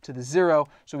 1/2 to the 0,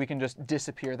 so we can just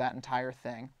disappear that entire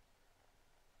thing.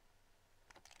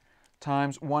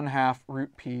 times 1/2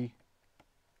 root p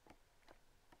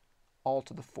all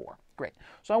to the 4. Great.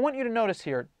 So I want you to notice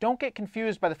here, don't get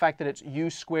confused by the fact that it's u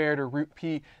squared or root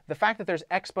p. The fact that there's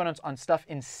exponents on stuff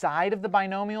inside of the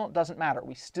binomial doesn't matter.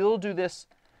 We still do this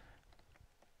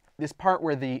part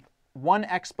where the one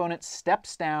exponent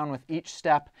steps down with each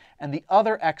step, and the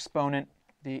other exponent,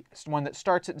 the one that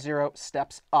starts at 0,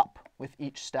 steps up with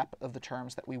each step of the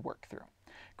terms that we work through.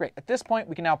 Great. At this point,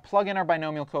 we can now plug in our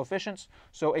binomial coefficients.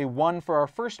 So a 1 for our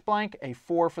first blank, a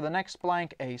 4 for the next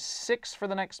blank, a 6 for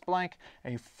the next blank,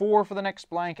 a 4 for the next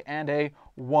blank, and a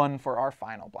 1 for our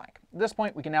final blank. At this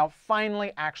point, we can now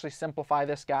finally actually simplify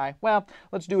this guy. Well,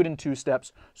 let's do it in 2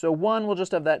 steps. So 1, we'll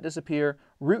just have that disappear.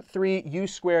 Root 3 u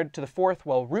squared to the 4th.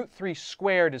 Well, root 3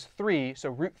 squared is 3, so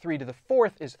root 3 to the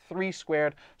 4th is 3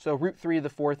 squared. So root 3 to the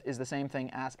 4th is the same thing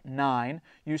as 9.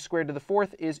 U squared to the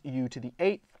 4th is u to the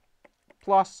 8th.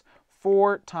 Plus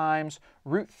 4 times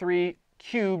root 3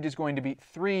 cubed is going to be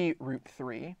 3 root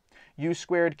 3. U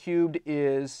squared cubed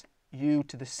is u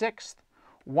to the 6th.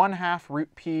 1/2 root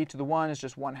p to the 1 is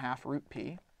just 1/2 root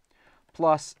p.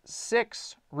 Plus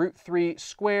 6 root 3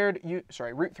 squared,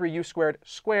 root 3 u squared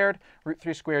squared. Root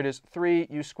 3 squared is 3,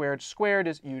 u squared squared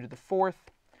is u to the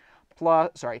 4th.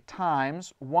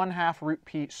 Times 1/2 root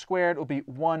p squared will be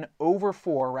 1 over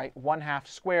 4, right? 1/2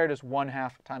 squared is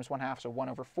 1/2 times 1/2, so 1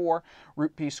 over 4.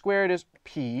 Root p squared is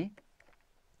p.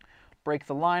 Break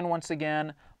the line once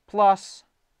again. Plus,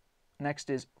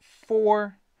 next is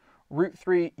 4 root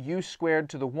 3 u squared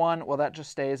to the 1. Well, that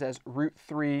just stays as root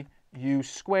 3 u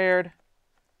squared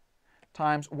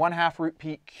times 1/2 root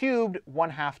p cubed.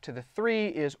 1/2 to the 3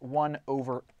 is 1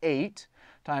 over 8.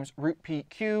 Times root p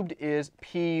cubed is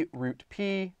p root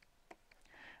p.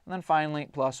 And then finally,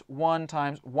 plus 1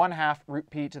 times 1/2 root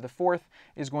p to the 4th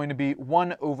is going to be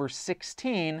 1 over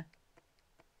 16.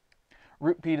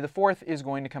 Root p to the 4th is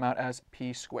going to come out as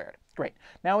p squared. Great.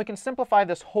 Now we can simplify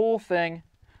this whole thing,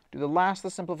 do the last of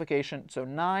the simplification. So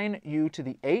 9u to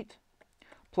the 8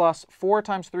 plus 4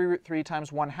 times 3 root 3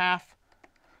 times 1/2.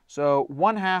 So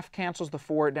 1/2 cancels the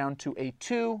 4 down to a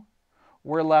 2.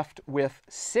 We're left with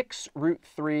 6 root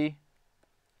 3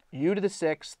 u to the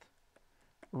 6th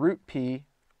root p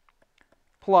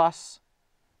plus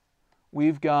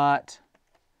we've got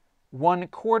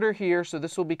 1/4 here, so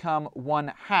this will become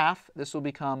 1/2. This will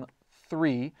become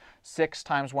 3. 6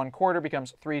 times 1/4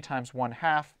 becomes 3 times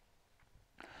 1/2.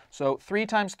 So 3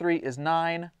 times 3 is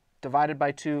 9 divided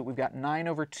by 2. We've got 9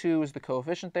 over 2 is the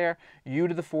coefficient there. U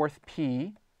to the 4th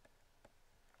p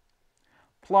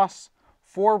plus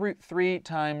 4 root 3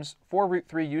 times 4 root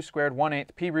 3 u squared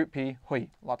 1/8 p root p. Hoi,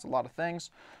 a lot of things.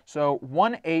 So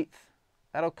 1/8,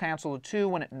 that'll cancel the 2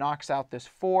 when it knocks out this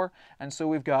 4. And so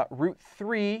we've got root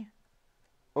 3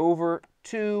 over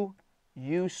 2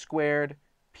 u squared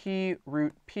p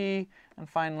root p. And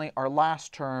finally, our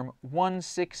last term,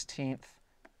 1/16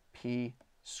 p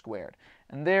squared.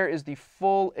 And there is the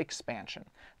full expansion.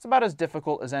 It's about as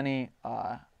difficult as any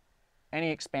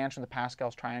expansion of the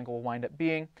Pascal's triangle will wind up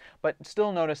being, but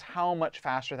still notice how much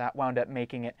faster that wound up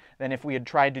making it than if we had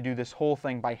tried to do this whole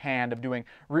thing by hand of doing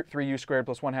root 3 u squared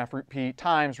plus 1/2 root p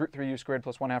times root 3 u squared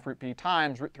plus 1/2 root p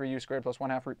times root 3 u squared plus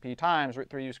 1/2 root p times root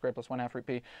 3 u squared plus 1/2 root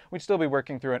p. We'd still be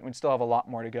working through it, and we'd still have a lot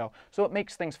more to go. So it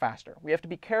makes things faster. We have to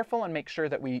be careful and make sure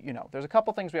that we, there's a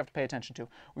couple things we have to pay attention to.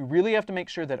 We really have to make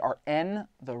sure that our n,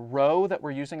 the row that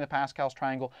we're using the Pascal's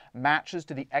triangle, matches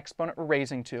to the exponent we're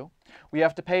raising to. We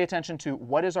have to pay attention to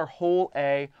what is our whole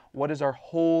A, what is our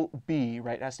whole B,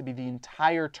 right? It has to be the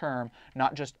entire term,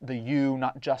 not just the U,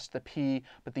 not just the P,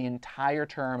 but the entire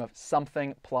term of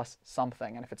something plus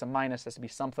something. And if it's a minus, it has to be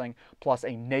something plus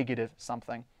a negative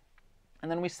something. And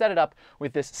then we set it up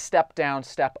with this step down,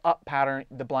 step up pattern,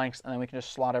 the blanks, and then we can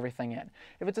just slot everything in.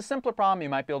 If it's a simpler problem, you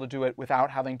might be able to do it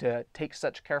without having to take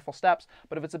such careful steps.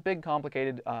 But if it's a big,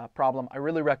 complicated problem, I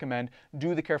really recommend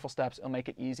do the careful steps. It'll make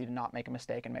it easy to not make a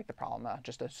mistake and make the problem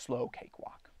just a slow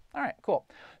cakewalk. All right, cool.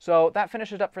 So that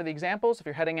finishes up for the examples. If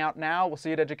you're heading out now, we'll see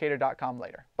you at educator.com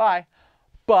later. Bye.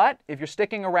 But if you're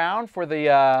sticking around for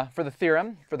the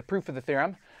theorem, for the proof of the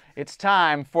theorem, it's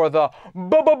time for the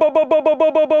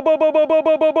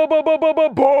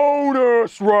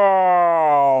bonus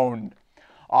round.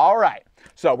 All right,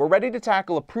 so we're ready to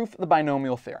tackle a proof of the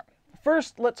binomial theorem.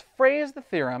 First, let's phrase the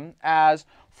theorem as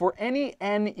for any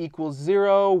n equals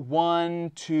 0,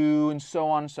 1, 2, and so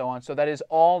on, so on. So that is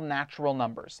all natural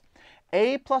numbers.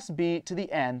 a plus b to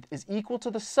the nth is equal to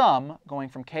the sum going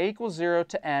from k equals 0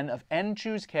 to n of n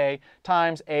choose k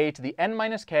times a to the n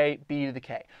minus k, b to the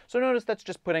k. So notice that's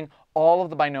just putting all of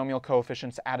the binomial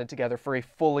coefficients added together for a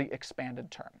fully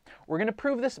expanded term. We're going to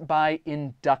prove this by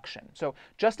induction. So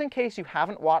just in case you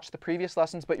haven't watched the previous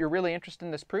lessons but you're really interested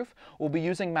in this proof, we'll be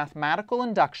using mathematical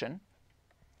induction.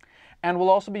 And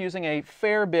we'll also be using a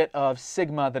fair bit of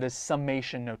sigma, that is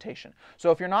summation notation.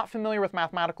 So if you're not familiar with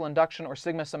mathematical induction or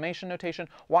sigma summation notation,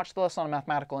 watch the lesson on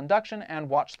mathematical induction and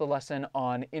watch the lesson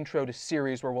on Intro to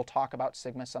Series where we'll talk about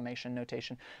sigma summation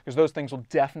notation, because those things will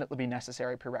definitely be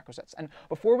necessary prerequisites. And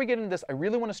before we get into this, I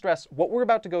really want to stress what we're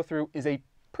about to go through is a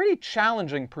pretty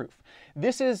challenging proof.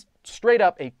 This is straight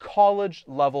up a college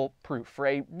level proof for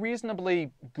a reasonably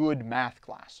good math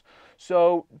class.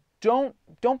 So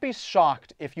don't be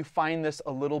shocked if you find this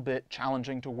a little bit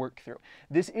challenging to work through.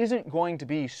 This isn't going to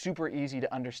be super easy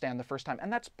to understand the first time,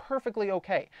 and that's perfectly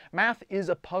okay. Math is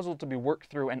a puzzle to be worked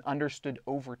through and understood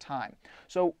over time.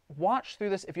 So watch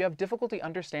through this. If you have difficulty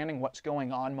understanding what's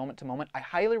going on moment to moment, I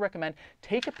highly recommend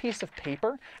take a piece of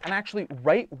paper and actually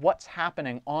write what's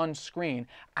happening on screen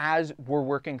as we're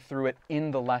working through it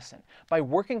in the lesson. By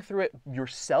working through it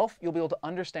yourself, you'll be able to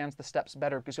understand the steps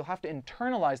better because you'll have to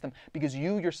internalize them, because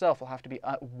you yourself will have to be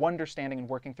understanding and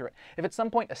working through it. If at some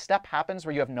point a step happens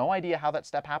where you have no idea how that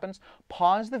step happens,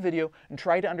 pause the video and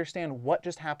try to understand what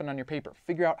just happened on your paper.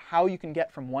 Figure out how you can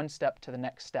get from one step to the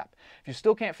next step. If you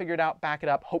still can't figure it out, back it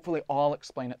up. Hopefully I'll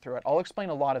explain it through it. I'll explain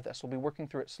a lot of this. We'll be working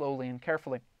through it slowly and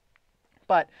carefully.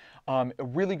 But a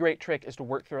really great trick is to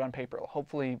work through it on paper.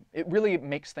 Hopefully, it really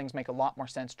makes things make a lot more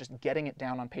sense just getting it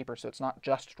down on paper, so it's not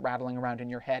just rattling around in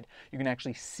your head. You can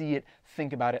actually see it,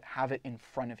 think about it, have it in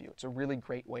front of you. It's a really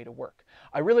great way to work.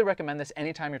 I really recommend this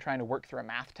anytime you're trying to work through a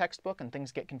math textbook and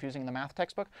things get confusing in the math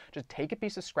textbook. Just take a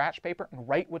piece of scratch paper and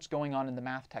write what's going on in the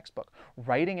math textbook.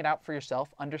 Writing it out for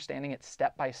yourself, understanding it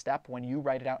step by step when you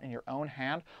write it out in your own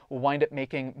hand will wind up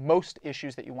making most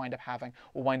issues that you wind up having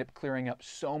will wind up clearing up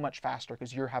so much faster,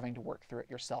 because you're having to work through it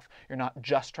yourself. You're not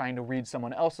just trying to read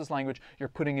someone else's language, you're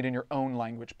putting it in your own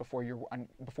language before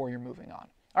you're moving on.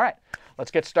 All right, let's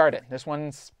get started. This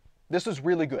is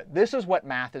really good. This is what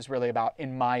math is really about,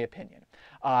 in my opinion.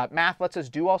 Math lets us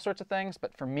do all sorts of things,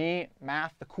 but for me,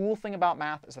 the cool thing about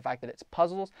math is the fact that it's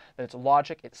puzzles, that it's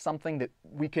logic, it's something that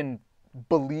we can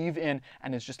believe in,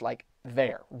 and it's just like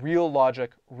there. Real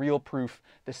logic, real proof.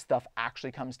 This stuff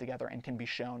actually comes together and can be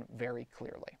shown very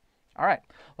clearly. All right,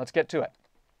 let's get to it.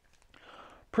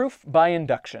 Proof by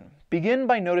induction. Begin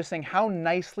by noticing how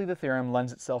nicely the theorem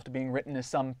lends itself to being written as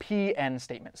some Pn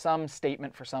statement, some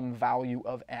statement for some value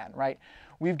of n, right?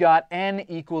 We've got n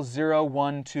equals 0,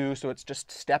 1, 2, so it's just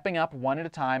stepping up one at a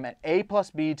time, and a plus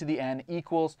b to the n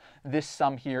equals this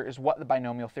sum here is what the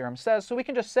binomial theorem says. So we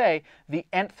can just say the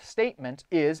nth statement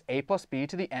is a plus b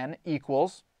to the n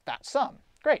equals that sum.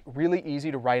 Great, really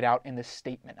easy to write out in this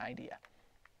statement idea.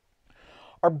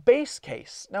 Our base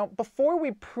case. Now, before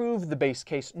we prove the base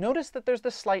case, notice that there's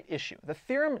this slight issue. The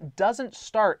theorem doesn't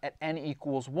start at n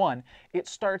equals 1. It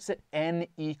starts at n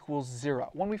equals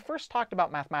 0. When we first talked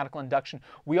about mathematical induction,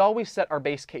 we always set our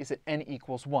base case at n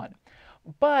equals 1.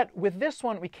 But with this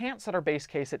one, we can't set our base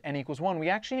case at n equals 1. We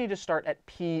actually need to start at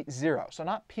p0. So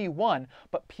not p1,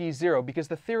 but p0, because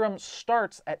the theorem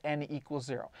starts at n equals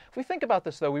 0. If we think about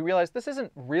this, though, we realize this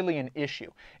isn't really an issue.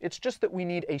 It's just that we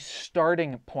need a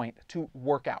starting point to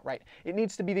work out, right? It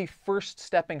needs to be the first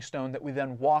stepping stone that we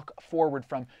then walk forward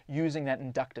from using that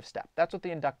inductive step. That's what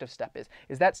the inductive step is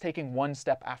that's taking one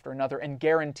step after another and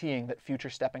guaranteeing that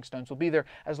future stepping stones will be there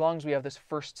as long as we have this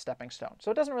first stepping stone. So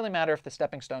it doesn't really matter if the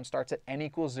stepping stone starts at n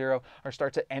equals 0, or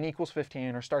starts at n equals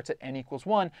 15, or starts at n equals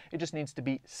 1. It just needs to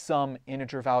be some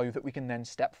integer value that we can then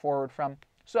step forward from.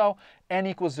 So n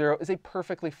equals 0 is a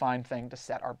perfectly fine thing to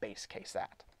set our base case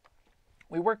at.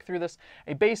 We work through this.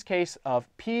 A base case of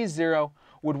p0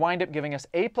 would wind up giving us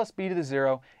a plus b to the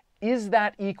 0. Is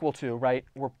that equal to, right?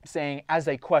 We're saying as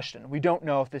a question. We don't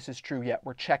know if this is true yet.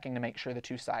 We're checking to make sure the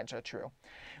two sides are true.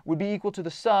 Would be equal to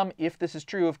the sum, if this is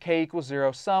true, of k equals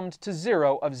 0, summed to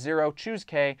 0 of 0, choose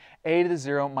k, a to the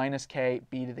 0 minus k,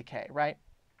 b to the k, right?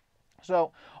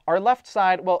 So our left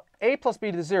side, well, a plus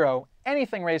b to the 0,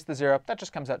 anything raised to 0, that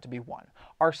just comes out to be 1.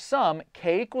 Our sum,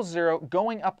 k equals 0,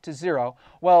 going up to 0,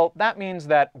 well, that means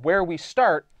that where we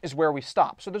start is where we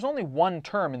stop. So there's only one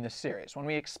term in this series. When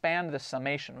we expand this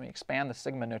summation, when we expand the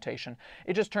sigma notation,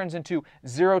 it just turns into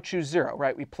 0, choose 0,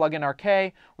 right? We plug in our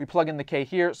k, we plug in the k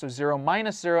here, so 0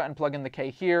 minus 0, and plug in the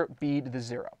k here, b to the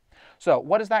 0. So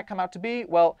what does that come out to be?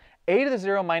 Well, a to the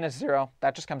 0 minus 0,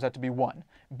 that just comes out to be 1.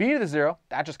 b to the 0,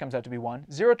 that just comes out to be 1.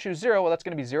 0 choose 0, well, that's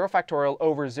going to be 0 factorial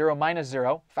over 0 minus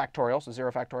 0 factorial, so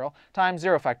 0 factorial, times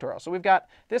 0 factorial. So we've got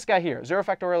this guy here, 0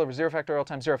 factorial over 0 factorial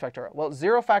times 0 factorial. Well,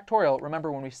 0 factorial,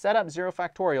 remember when we set up 0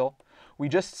 factorial, we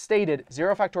just stated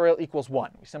 0 factorial equals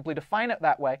 1. We simply define it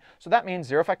that way. So that means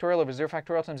 0 factorial over 0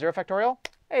 factorial times 0 factorial.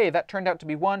 Hey, that turned out to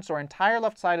be 1, so our entire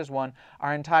left side is 1.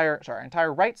 Our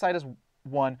entire right side is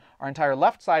 1. Our entire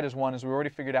left side is 1, as we already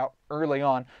figured out early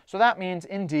on. So that means,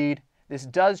 indeed, this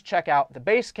does check out. The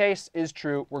base case is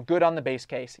true. We're good on the base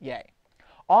case. Yay.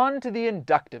 On to the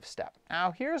inductive step.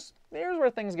 Now, here's where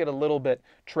things get a little bit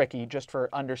tricky, just for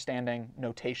understanding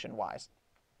notation-wise.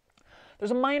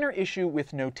 There's a minor issue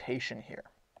with notation here.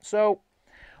 So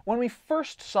when we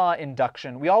first saw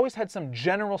induction, we always had some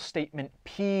general statement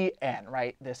Pn,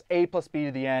 right? This a plus b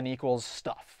to the n equals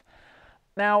stuff.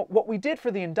 Now, what we did for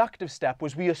the inductive step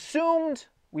was we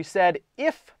said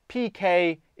if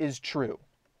pk is true,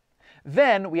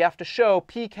 then we have to show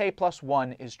pk plus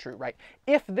 1 is true, right?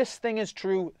 If this thing is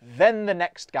true, then the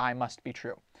next guy must be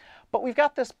true. But we've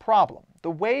got this problem. The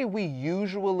way we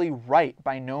usually write the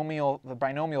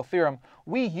binomial theorem,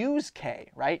 we use k,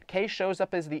 right? K shows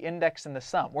up as the index in the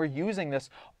sum. We're using this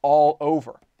all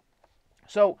over.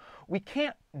 So we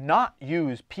can't not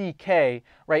use pk,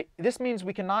 right? This means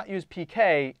we cannot use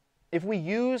pk if we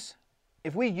use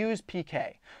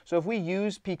pk. So if we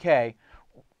use pk,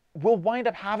 we'll wind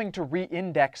up having to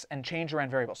re-index and change around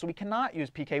variables. So we cannot use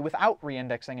pk without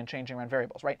re-indexing and changing around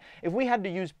variables, right? If we had to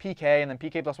use pk and then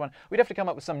pk plus 1, we'd have to come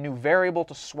up with some new variable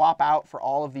to swap out for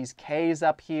all of these k's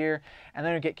up here, and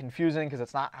then it would get confusing because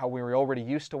it's not how we were already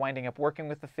used to winding up working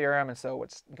with the theorem, and so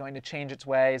it's going to change its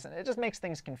ways, and it just makes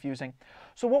things confusing.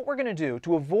 So what we're going to do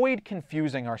to avoid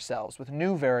confusing ourselves with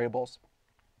new variables,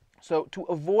 so to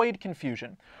avoid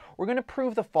confusion, we're going to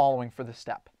prove the following for the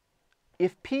step.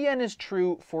 If Pn is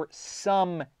true for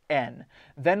some n,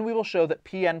 then we will show that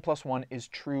Pn plus 1 is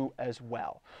true as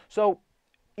well. So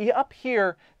up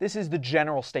here, this is the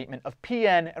general statement of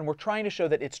Pn, and we're trying to show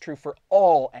that it's true for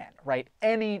all n, right?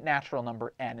 Any natural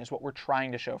number n is what we're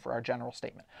trying to show for our general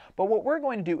statement. But what we're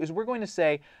going to do is we're going to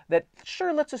say that,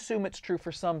 sure, let's assume it's true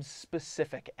for some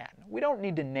specific n. We don't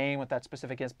need to name what that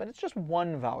specific is, but it's just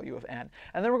one value of n.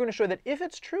 And then we're going to show that if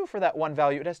it's true for that one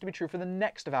value, it has to be true for the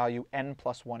next value, n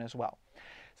plus 1 as well.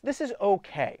 So this is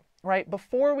okay, right?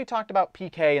 Before we talked about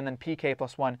pk and then pk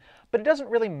plus 1, but it doesn't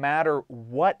really matter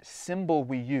what symbol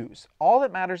we use. All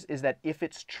that matters is that if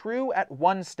it's true at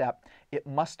one step, it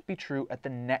must be true at the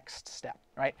next step,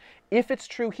 right? If it's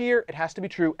true here, it has to be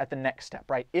true at the next step,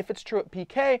 right? If it's true at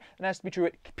pk, it has to be true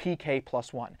at pk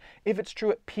plus 1. If it's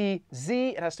true at pz,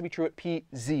 it has to be true at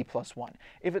pz plus 1.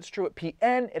 If it's true at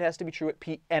pn, it has to be true at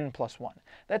pn plus 1.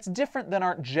 That's different than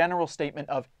our general statement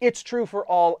of it's true for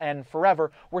all n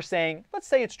forever. We're saying, let's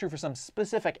say it's true for some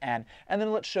specific n, and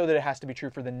then let's show that it has to be true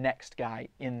for the next guy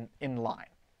in line.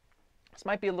 This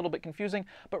might be a little bit confusing,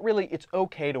 but really it's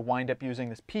okay to wind up using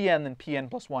this Pn and Pn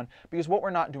plus 1, because what we're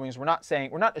not doing is we're not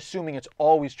assuming it's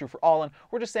always true for all n.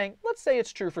 We're just saying, let's say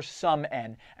it's true for some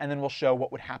n, and then we'll show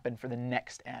what would happen for the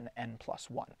next n, n plus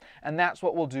 1. And that's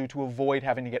what we'll do to avoid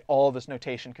having to get all this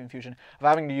notation confusion of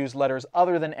having to use letters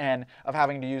other than n, of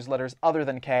having to use letters other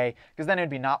than k, because then it'd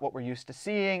be not what we're used to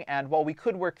seeing, and while we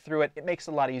could work through it, it makes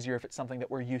it a lot easier if it's something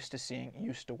that we're used to seeing,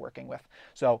 used to working with.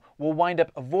 So we'll wind up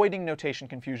avoiding notation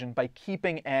confusion by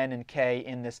keeping n and k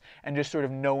in this and just sort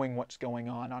of knowing what's going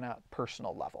on a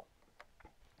personal level.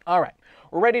 All right,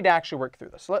 we're ready to actually work through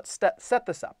this. So let's set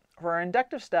this up. For our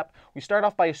inductive step, we start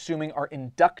off by assuming our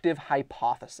inductive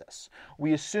hypothesis.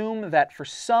 We assume that for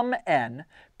some n,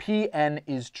 Pn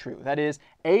is true. That is,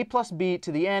 a plus b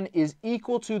to the n is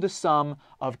equal to the sum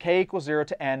of k equals 0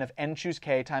 to n of n choose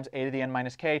k times a to the n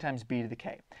minus k times b to the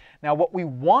k. Now, what we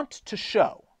want to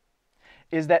show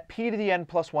is that p to the n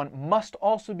plus 1 must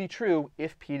also be true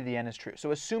if p to the n is true.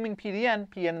 So assuming p to the n,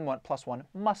 pn plus 1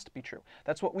 must be true.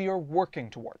 That's what we are working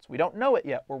towards. We don't know it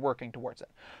yet, we're working towards it.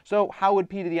 So how would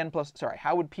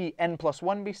pn plus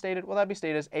 1 be stated? Well, that'd be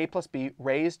stated as a plus b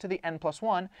raised to the n plus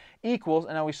 1 equals,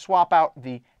 and now we swap out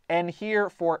the n here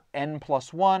for n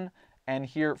plus 1, n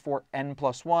here for n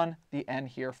plus 1, the n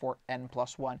here for n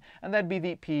plus 1. And that'd be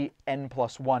the pn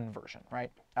plus 1 version,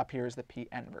 right? Up here is the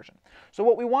pn version. So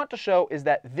what we want to show is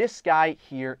that this guy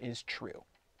here is true.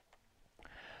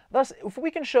 Thus, if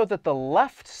we can show that the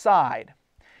left side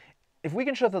if we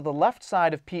can show that the left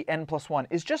side of Pn plus 1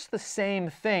 is just the same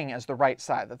thing as the right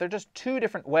side, that they're just two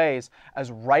different ways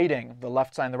as writing the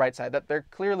left side and the right side, that they're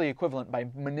clearly equivalent by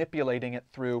manipulating it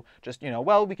through just,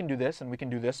 well, we can do this, and we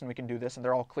can do this, and we can do this, and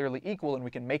they're all clearly equal, and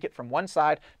we can make it from one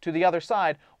side to the other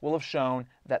side, we'll have shown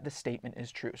that the statement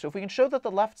is true. So if we can show that the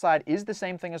left side is the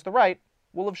same thing as the right,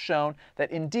 we'll have shown that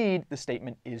indeed the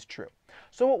statement is true.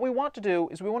 So what we want to do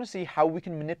is we want to see how we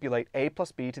can manipulate a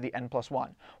plus b to the n plus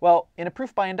 1. Well, in a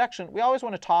proof by induction, we always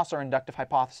want to toss our inductive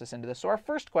hypothesis into this. So our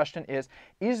first question is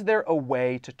there a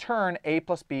way to turn a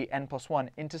plus b n plus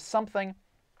 1 into something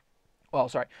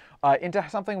into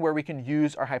something where we can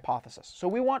use our hypothesis? So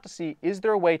we want to see, is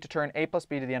there a way to turn a plus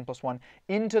b to the n plus 1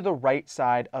 into the right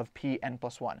side of Pn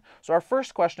plus 1? So our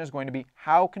first question is going to be,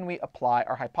 how can we apply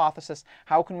our hypothesis?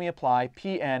 How can we apply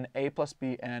Pn a plus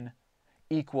bn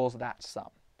equals that sum?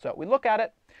 So we look at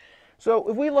it. So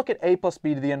if we look at a plus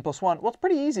b to the n plus 1, well, it's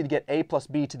pretty easy to get a plus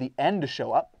b to the n to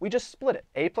show up. We just split it.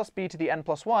 A plus b to the n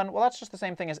plus 1, well, that's just the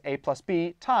same thing as a plus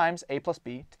b times a plus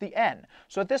b to the n.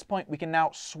 So at this point, we can now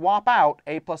swap out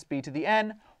a plus b to the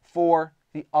n for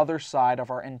the other side of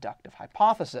our inductive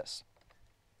hypothesis.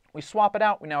 We swap it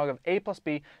out. We now have a plus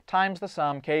b times the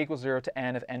sum k equals 0 to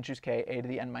n of n choose k, a to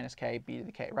the n minus k, b to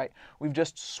the k, right? We've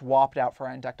just swapped out for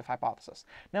our inductive hypothesis.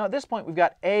 Now at this point, we've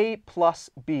got a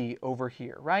plus b over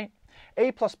here, right?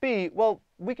 A plus b, well,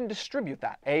 we can distribute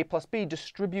that. A plus b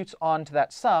distributes onto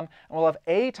that sum, and we'll have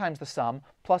a times the sum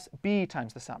plus b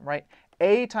times the sum, right?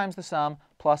 A times the sum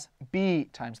plus b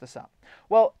times the sum.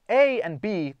 Well, a and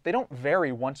b, they don't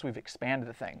vary once we've expanded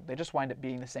the thing. They just wind up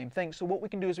being the same thing. So what we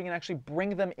can do is we can actually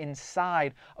bring them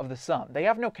inside of the sum. They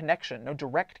have no connection, no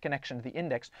direct connection to the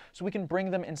index, so we can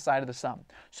bring them inside of the sum.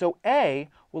 So a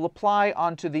will apply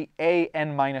onto the a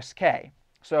n minus k.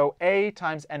 So a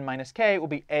times n minus k will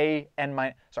be a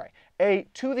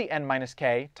to the n minus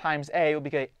k times a will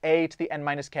be a to the n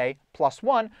minus k plus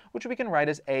 1, which we can write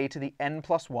as a to the n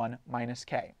plus 1 minus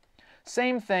k.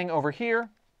 Same thing over here.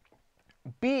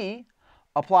 B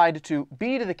applied to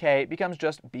b to the k becomes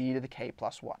just b to the k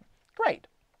plus 1. Great.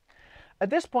 At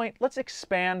this point, let's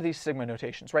expand these sigma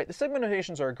notations, right? The sigma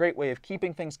notations are a great way of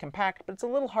keeping things compact, but it's a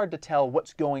little hard to tell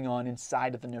what's going on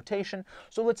inside of the notation,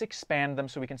 so let's expand them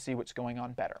so we can see what's going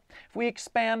on better. If we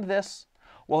expand this,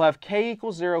 we'll have k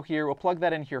equals 0 here. We'll plug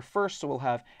that in here first, so we'll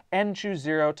have n choose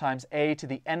 0 times a to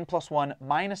the n plus 1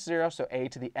 minus 0, so a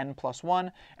to the n plus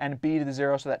 1, and b to the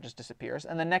 0, so that just disappears.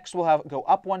 And then next we'll have go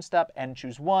up one step, n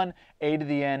choose 1, a to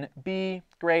the n, b,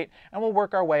 great, and we'll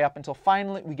work our way up until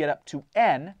finally we get up to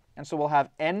n. And so we'll have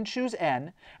n choose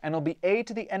n, and it'll be a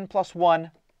to the n plus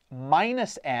 1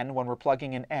 minus n when we're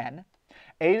plugging in n.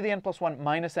 A to the n plus 1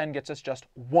 minus n gets us just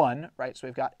 1, right? So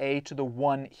we've got a to the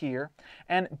 1 here.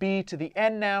 And b to the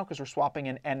n now, because we're swapping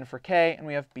in n for k, and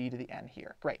we have b to the n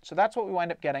here. Great. So that's what we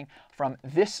wind up getting from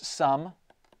this sum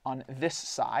on this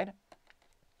side.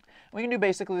 We can do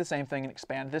basically the same thing and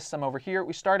expand this sum over here.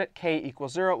 We start at k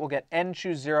equals 0. We'll get n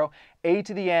choose 0, a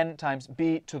to the n times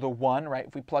b to the 1, right?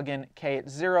 If we plug in k at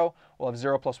 0, we'll have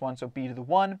 0 plus 1, so b to the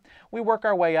 1. We work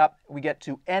our way up. We get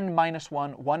to n minus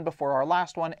 1, 1 before our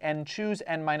last one. N choose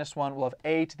n minus 1. We'll have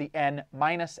a to the n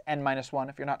minus n minus 1.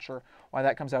 If you're not sure why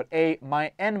that comes out, n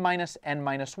minus n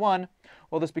minus 1.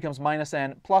 Well, this becomes minus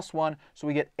n plus 1, so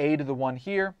we get a to the 1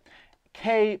 here.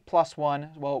 K plus 1,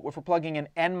 well, if we're plugging in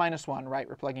n minus 1, right,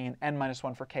 we're plugging in n minus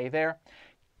 1 for k there.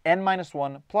 N minus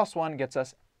 1 plus 1 gets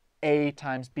us a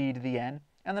times b to the n.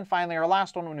 And then finally our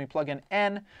last one, when we plug in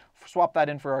n, swap that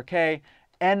in for our k,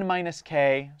 n minus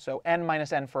k, so n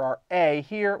minus n for our a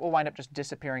here will wind up just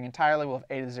disappearing entirely. We'll have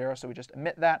a to the 0, so we just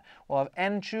omit that. We'll have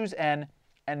n choose n,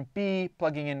 and b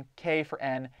plugging in k for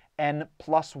n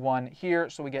plus 1 here,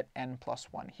 so we get n plus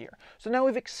 1 here. So now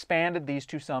we've expanded these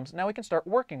two sums. Now we can start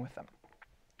working with them.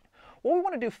 What we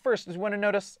want to do first is we want to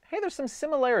notice, hey, there's some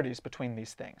similarities between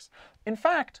these things. In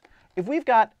fact, if we've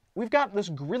got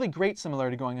this really great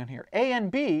similarity going on here. A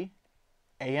and B,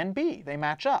 they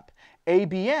match up.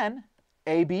 ABN,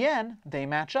 they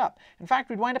match up. In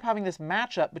fact, we'd wind up having this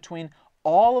matchup between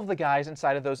all of the guys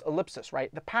inside of those ellipses,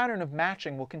 right? The pattern of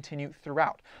matching will continue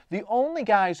throughout. The only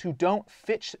guys who don't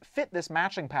fit this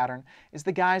matching pattern is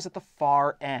the guys at the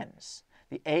far ends,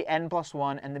 the an plus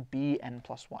 1 and the bn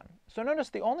plus 1. So notice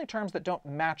the only terms that don't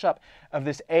match up of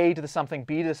this a to the something,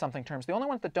 b to the something terms, the only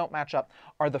ones that don't match up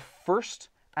are the first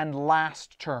and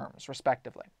last terms,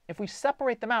 respectively. If we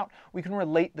separate them out, we can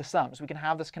relate the sums. We can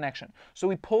have this connection. So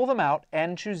we pull them out,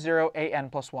 n choose 0, a n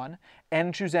plus 1,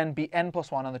 n choose n, b n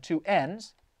plus 1 on the two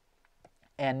ends,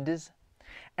 ends.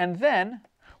 And then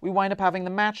we wind up having the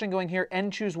matching going here,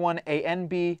 n choose 1, a n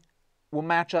b will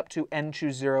match up to n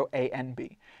choose 0, a n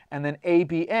b. And then a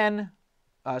b n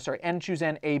n choose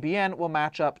n abn will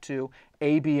match up to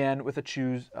abn with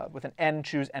an n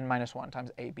choose n minus 1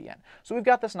 times abn. So we've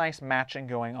got this nice matching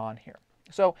going on here.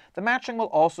 So the matching will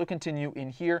also continue in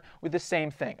here with the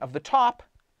same thing. Of the top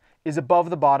is above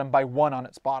the bottom by 1 on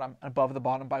its bottom, and above the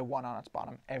bottom by 1 on its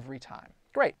bottom every time.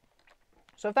 Great.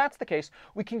 So if that's the case,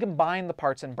 we can combine the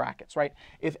parts in brackets, right?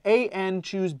 If an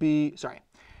choose b,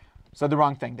 said the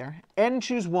wrong thing there. N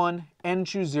choose 1, n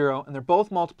choose 0, and they're both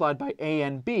multiplied by a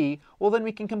and b, well then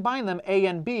we can combine them a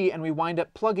and b, and we wind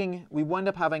up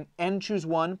having n choose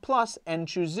 1 plus n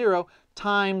choose 0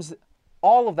 times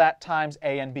all of that times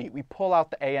a and b. We pull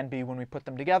out the a and b when we put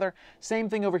them together. Same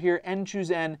thing over here, n choose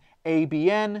n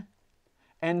abn,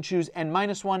 n choose n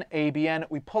minus 1 abn.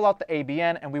 We pull out the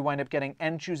abn and we wind up getting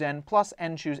n choose n plus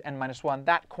n choose n minus 1,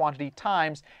 that quantity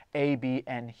times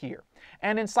abn here.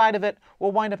 And inside of it,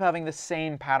 we'll wind up having the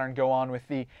same pattern go on with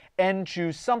the n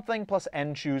choose something plus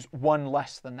n choose 1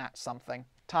 less than that something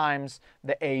times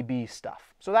the ab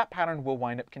stuff. So that pattern will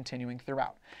wind up continuing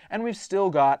throughout. And we've still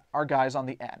got our guys on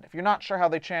the end. If you're not sure how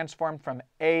they transform from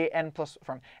n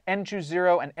choose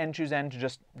 0 and n choose n to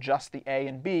just the a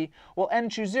and b, well, n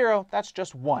choose 0, that's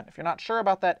just 1. If you're not sure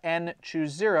about that n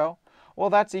choose 0, well,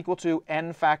 that's equal to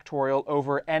n factorial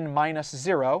over n minus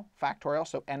 0 factorial.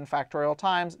 So n factorial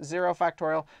times 0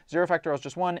 factorial. 0 factorial is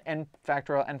just 1. N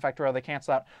factorial, they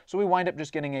cancel out. So we wind up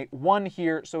just getting a 1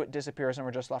 here, so it disappears, and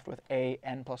we're just left with a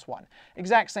n plus 1.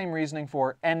 Exact same reasoning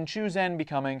for n choose n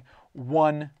becoming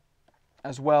 1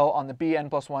 as well on the b n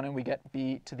plus 1, and we get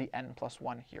b to the n plus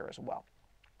 1 here as well.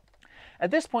 At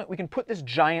this point, we can put this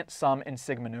giant sum in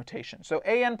sigma notation. So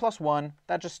an plus 1,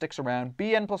 that just sticks around.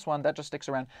 Bn plus 1, that just sticks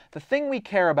around. The thing we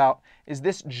care about is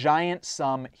this giant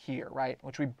sum here, right?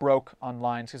 Which we broke on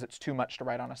lines because it's too much to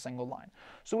write on a single line.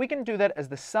 So we can do that as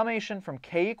the summation from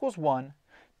k equals 1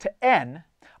 to n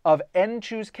of n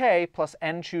choose k plus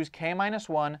n choose k minus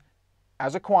 1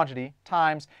 as a quantity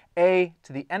times a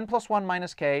to the n plus 1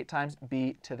 minus k times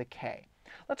b to the k.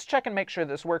 Let's check and make sure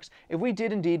this works. If we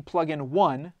did indeed plug in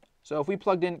 1, so if we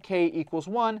plugged in k equals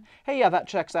 1, hey, yeah, that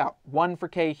checks out. 1 for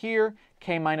k here,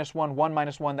 k minus 1, 1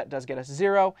 minus 1, that does get us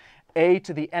 0. A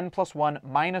to the n plus 1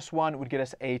 minus 1 would get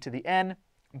us a to the n.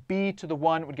 B to the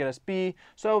 1 would get us b.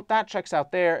 So that checks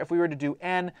out there. If we were to do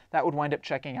n, that would wind up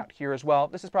checking out here as well.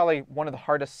 This is probably one of the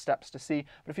hardest steps to see,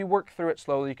 but if you work through it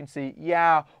slowly, you can see,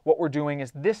 yeah, what we're doing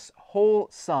is this whole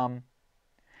sum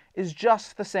is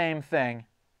just the same thing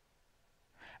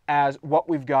as what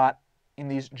we've got in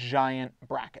these giant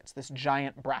brackets, this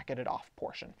giant bracketed off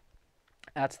portion.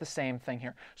 That's the same thing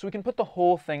here. So we can put the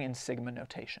whole thing in sigma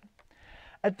notation.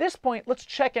 At this point, let's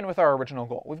check in with our original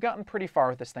goal. We've gotten pretty far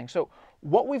with this thing. So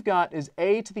what we've got is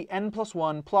a to the n plus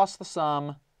 1 plus the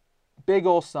sum, big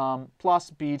ol' sum,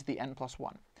 plus b to the n plus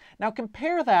 1. Now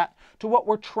compare that to what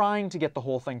we're trying to get the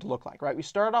whole thing to look like, right? We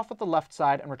started off with the left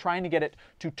side, and we're trying to get it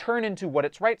to turn into what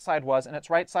its right side was, and its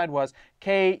right side was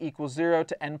k equals 0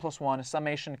 to n plus 1, a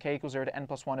summation k equals 0 to n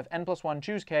plus 1 of n plus 1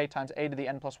 choose k times a to the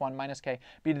n plus 1 minus k,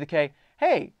 b to the k.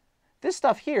 Hey, this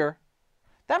stuff here,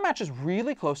 that matches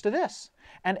really close to this.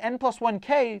 And n plus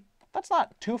 1k, that's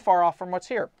not too far off from what's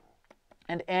here.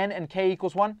 And n and k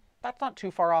equals 1, that's not too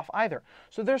far off either.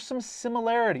 So there's some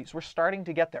similarities. We're starting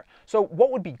to get there. So what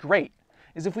would be great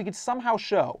is if we could somehow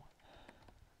show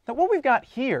that what we've got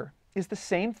here is the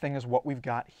same thing as what we've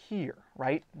got here,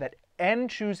 right? That n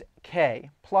choose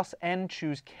k plus n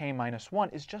choose k minus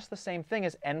 1 is just the same thing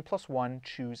as n plus 1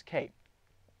 choose k.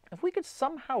 If we could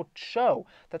somehow show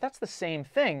that that's the same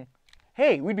thing,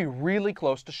 hey, we'd be really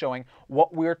close to showing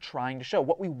what we're trying to show,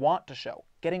 what we want to show,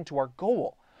 getting to our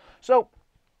goal. So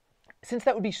since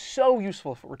that would be so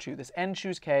useful if it were true, this n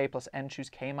choose k plus n choose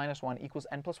k minus 1 equals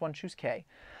n plus 1 choose k,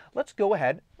 let's go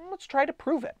ahead and let's try to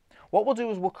prove it. What we'll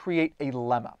do is we'll create a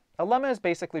lemma. A lemma is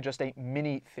basically just a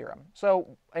mini theorem.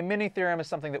 So a mini theorem is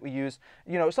something that we use,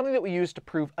 something that we use to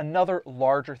prove another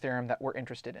larger theorem that we're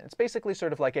interested in. It's basically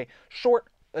sort of like a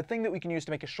thing that we can use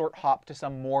to make a short hop to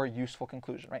some more useful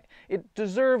conclusion, right? It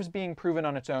deserves being proven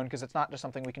on its own because it's not just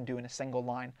something we can do in a single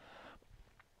line.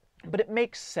 But it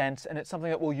makes sense, and it's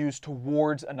something that we'll use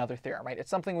towards another theorem, right?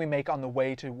 It's something we make on the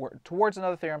way towards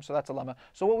another theorem, so that's a lemma.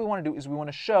 So what we want to do is we want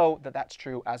to show that that's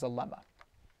true as a lemma.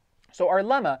 So our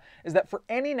lemma is that for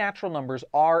any natural numbers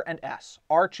r and s,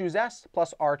 r choose s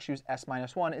plus r choose s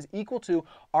minus 1 is equal to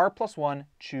r plus 1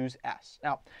 choose s.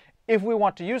 Now, if we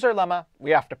want to use our lemma, we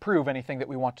have to prove anything that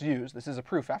we want to use. This is a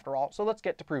proof after all, so let's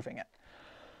get to proving it.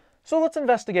 So let's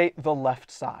investigate the left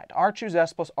side, r choose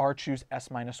s plus r choose s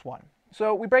minus 1.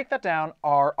 So we break that down.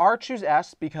 Our r choose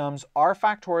s becomes r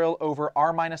factorial over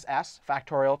r minus s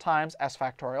factorial times s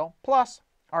factorial plus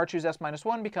r choose s minus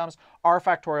 1 becomes r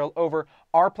factorial over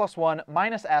r plus 1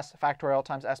 minus s factorial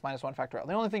times s minus 1 factorial.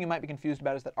 The only thing you might be confused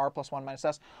about is that r plus 1 minus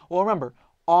s. Well, remember,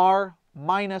 r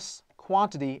minus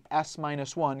quantity s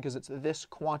minus 1, because it's this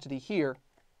quantity here,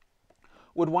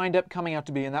 would wind up coming out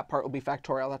to be, and that part will be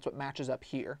factorial. That's what matches up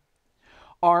here.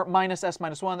 R minus s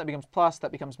minus 1, that becomes plus,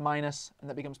 that becomes minus, and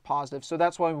that becomes positive. So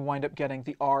that's why we wind up getting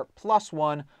the r plus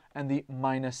 1 and the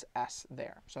minus s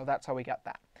there. So that's how we get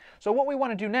that. So what we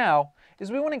want to do now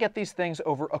is we want to get these things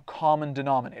over a common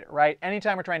denominator, right?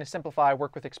 Anytime we're trying to simplify,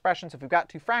 work with expressions, if we've got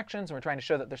two fractions and we're trying to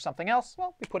show that there's something else,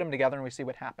 well, we put them together and we see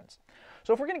what happens.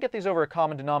 So if we're going to get these over a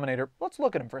common denominator, let's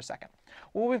look at them for a second.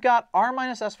 Well, we've got r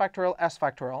minus s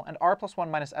factorial, and r plus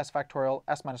 1 minus s factorial,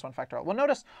 s minus 1 factorial. Well,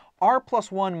 notice r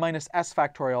plus 1 minus s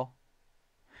factorial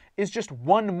is just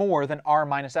one more than r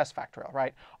minus s factorial,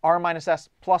 right? R minus s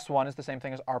plus 1 is the same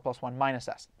thing as r plus 1 minus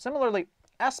s. Similarly,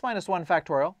 s minus 1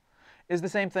 factorial is the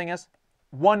same thing as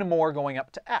one more going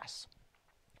up to s.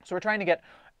 So we're trying to get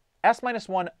s minus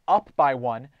 1 up by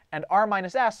 1 and r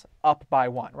minus s up by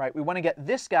 1, right? We want to get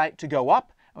this guy to go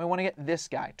up, and we want to get this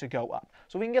guy to go up.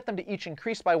 So if we can get them to each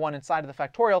increase by 1 inside of the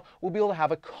factorial, we'll be able to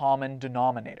have a common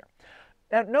denominator.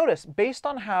 Now notice, based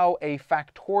on how a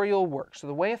factorial works, so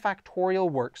the way a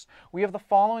factorial works, we have the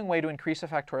following way to increase a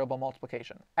factorial by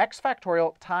multiplication. X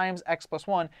factorial times x plus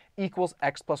 1 equals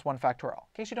x plus 1 factorial.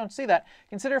 In case you don't see that,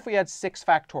 consider if we had 6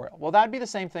 factorial. Well, that would be the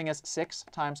same thing as 6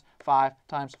 times 5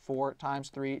 times 4 times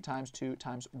 3 times 2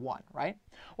 times 1, right?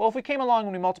 Well, if we came along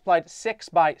and we multiplied 6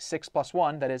 by 6 plus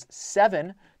 1, that is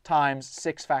 7 times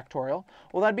 6 factorial,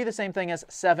 well, that'd be the same thing as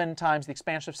 7 times the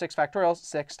expansion of 6 factorial,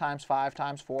 6 times 5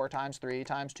 times 4 times 3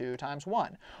 times 2 times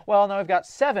 1. Well, now we've got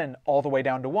 7 all the way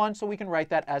down to 1, so we can write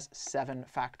that as 7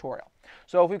 factorial.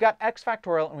 So if we've got x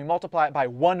factorial and we multiply it by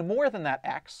one more than that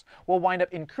x, we'll wind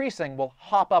up increasing. We'll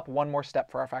hop up one more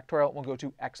step for our factorial. We'll go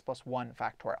to x plus 1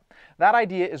 factorial. That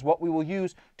idea is what we will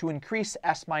use to increase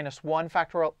s minus 1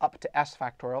 factorial up to s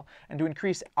factorial, and to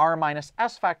increase r minus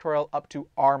s factorial up to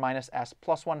r minus s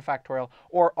plus 1 factorial,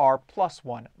 or r plus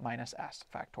 1 minus s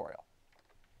factorial.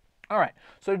 All right,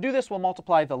 so to do this, we'll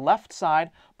multiply the left side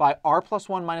by r plus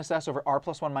 1 minus s over r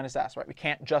plus 1 minus s, right? We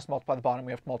can't just multiply the bottom.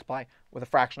 We have to multiply with a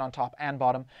fraction on top and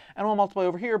bottom. And we'll multiply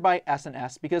over here by s and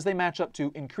s, because they match up to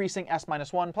increasing s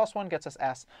minus 1 plus 1 gets us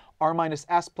s, r minus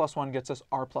s plus 1 gets us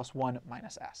r plus 1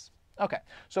 minus s. OK,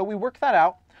 so we work that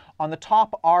out. On the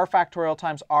top, r factorial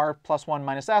times r plus 1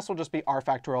 minus s will just be r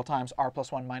factorial times r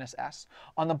plus 1 minus s.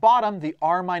 On the bottom, the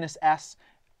r minus s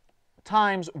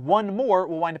times one more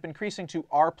will wind up increasing to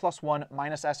r plus 1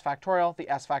 minus s factorial. The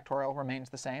s factorial remains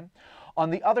the same.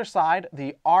 On the other side,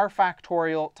 the r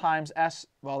factorial times s,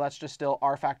 well, that's just still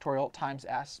r factorial times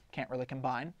s. Can't really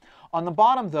combine. On the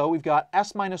bottom, though, we've got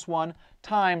s minus 1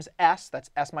 times s.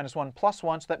 That's s minus 1 plus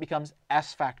 1, so that becomes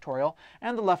s factorial.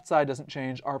 And the left side doesn't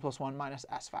change, r plus 1 minus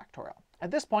s factorial.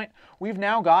 At this point, we've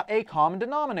now got a common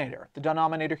denominator. The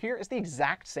denominator here is the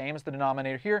exact same as the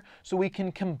denominator here, so we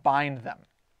can combine them.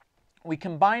 We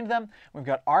combine them. We've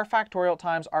got r factorial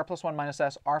times r plus 1 minus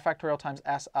s, r factorial times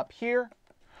s up here.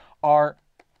 Our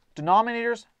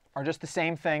denominators are just the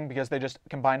same thing because they just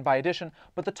combine by addition.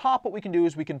 But the top, what we can do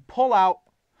is we can pull out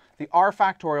the r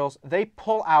factorials. They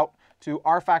pull out to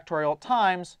r factorial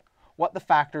times what the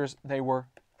factors they were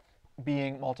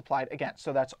being multiplied against.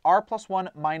 So that's r plus 1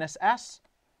 minus s,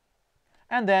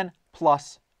 and then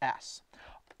plus s.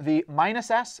 The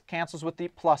minus s cancels with the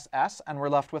plus s, and we're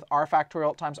left with r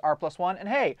factorial times r plus 1. And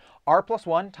hey, r plus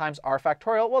 1 times r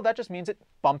factorial, well, that just means it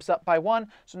bumps up by 1.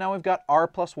 So now we've got r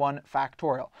plus 1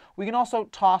 factorial. We can also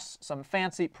toss some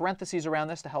fancy parentheses around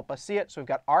this to help us see it. So we've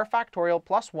got r factorial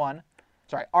plus 1,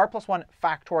 sorry, r plus 1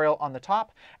 factorial on the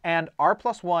top, and r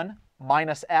plus 1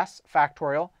 minus s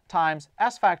factorial times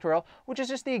s factorial, which is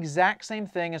just the exact same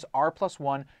thing as r plus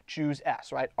 1 choose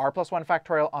s, right? R plus 1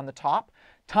 factorial on the top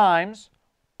times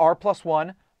r plus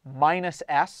 1 minus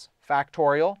s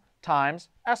factorial times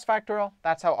s factorial.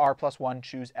 That's how r plus 1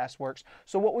 choose s works.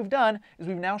 So what we've done is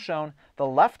we've now shown the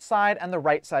left side and the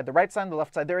right side. The right side and the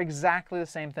left side, they're exactly the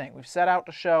same thing. We've set out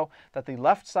to show that the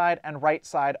left side and right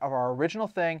side of our original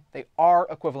thing, they are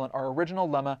equivalent. Our original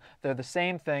lemma, they're the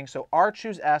same thing. So r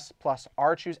choose s plus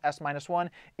r choose s minus 1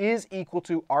 is equal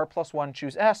to r plus 1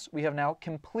 choose s. We have now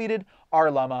completed our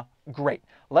lemma. Great.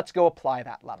 Let's go apply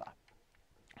that lemma.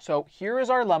 So here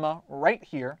is our lemma right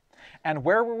here. And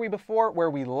where were we before? Where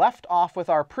we left off with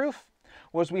our proof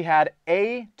was we had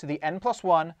a to the n plus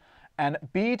 1 and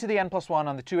b to the n plus 1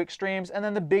 on the two extremes, and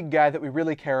then the big guy that we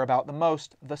really care about the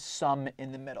most, the sum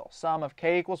in the middle. Sum of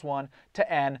k equals 1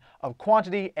 to n of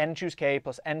quantity, n choose k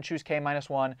plus n choose k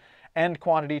minus 1, and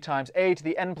quantity times a to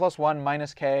the n plus 1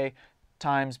 minus k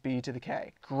times b to the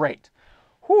k. Great.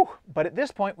 Whew. But at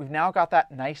this point, we've now got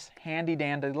that nice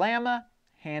handy-dandy lemma.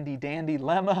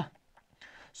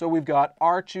 So we've got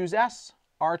r choose s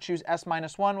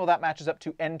minus 1. Well, that matches up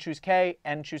to n choose k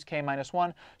minus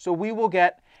 1. So we will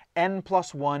get n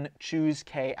plus 1 choose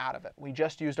k out of it. We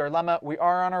just used our lemma. We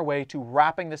are on our way to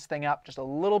wrapping this thing up. Just a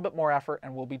little bit more effort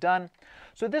and we'll be done.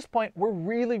 So at this point, we're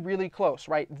really, really close,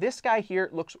 right? This guy here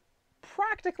looks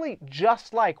practically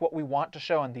just like what we want to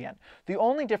show in the end. The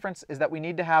only difference is that we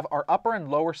need to have our upper and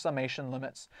lower summation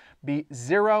limits be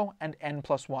 0 and n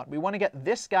plus 1. We want to get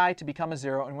this guy to become a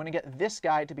 0, and we want to get this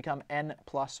guy to become n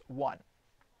plus 1.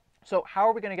 So how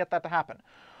are we going to get that to happen?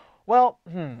 Well,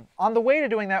 on the way to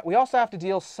doing that, we also have to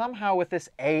deal somehow with this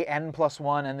a n plus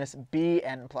 1 and this b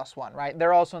n plus 1, right?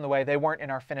 They're also in the way. They weren't in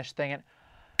our finished thing. And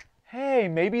hey,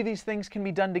 maybe these things can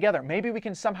be done together. Maybe we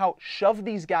can somehow shove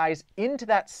these guys into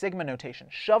that sigma notation,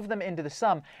 shove them into the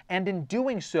sum, and in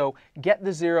doing so, get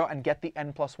the 0 and get the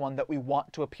n plus 1 that we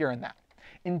want to appear in that.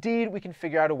 Indeed, we can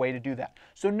figure out a way to do that.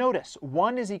 So notice,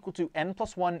 1 is equal to n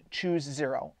plus 1 choose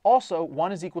 0. Also,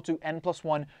 1 is equal to n plus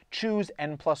 1 choose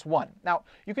n plus 1. Now,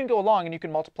 you can go along and you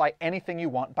can multiply anything you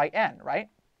want by n, right?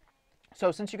 So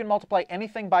since you can multiply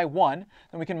anything by 1,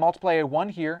 then we can multiply a 1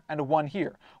 here and a 1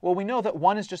 here. Well, we know that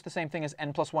 1 is just the same thing as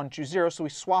n plus 1 choose 0, so we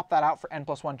swap that out for n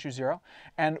plus 1 choose 0.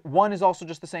 And 1 is also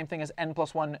just the same thing as n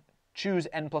plus 1 choose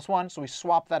n plus 1, so we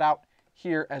swap that out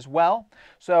here as well.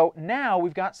 So now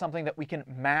we've got something that we can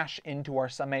mash into our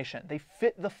summation. They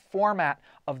fit the format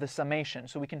of the summation,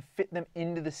 so we can fit them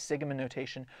into the sigma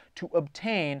notation to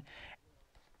obtain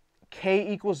k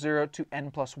equals 0 to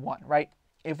n plus 1, right?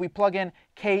 If we plug in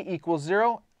k equals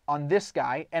 0 on this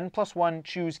guy, n plus 1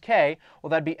 choose k, well,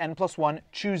 that'd be n plus 1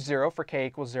 choose 0 for k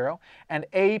equals 0. And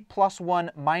a plus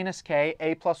 1 minus k,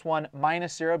 a plus 1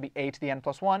 minus 0 would be a to the n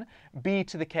plus 1. B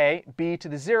to the k, b to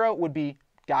the 0 would be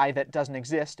guy that doesn't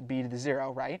exist, b to the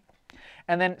 0, right?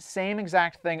 And then same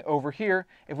exact thing over here.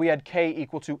 If we had k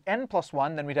equal to n plus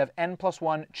 1, then we'd have n plus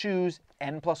 1 choose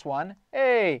n plus 1,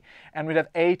 a. And we'd have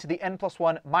a to the n plus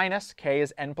 1 minus, k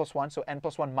is n plus 1, so n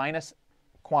plus 1 minus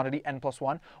quantity n plus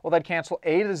 1. Well, that'd cancel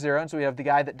a to the 0, and so we have the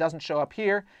guy that doesn't show up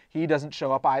here. He doesn't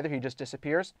show up either. He just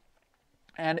disappears.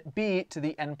 And b to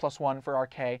the n plus 1 for our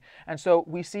k. And so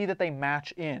we see that they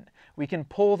match in. We can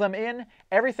pull them in.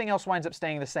 Everything else winds up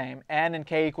staying the same. N and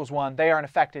k equals 1. They aren't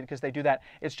affected because they do that.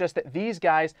 It's just that these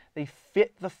guys, they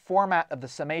fit the format of the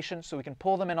summation, so we can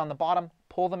pull them in on the bottom,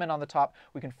 pull them in on the top.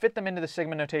 We can fit them into the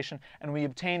sigma notation, and we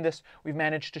obtain this. We've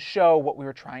managed to show what we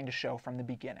were trying to show from the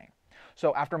beginning.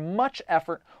 So after much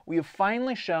effort, we have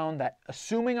finally shown that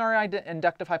assuming our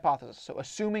inductive hypothesis, so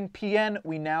assuming Pn,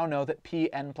 we now know that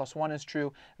Pn plus 1 is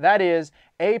true. That is,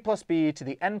 a plus b to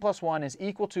the n plus 1 is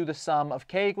equal to the sum of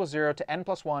k equals 0 to n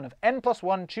plus 1 of n plus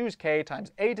 1 choose k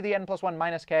times a to the n plus 1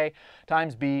 minus k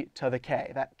times b to the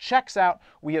k. That checks out.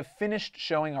 We have finished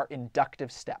showing our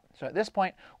inductive step. So at this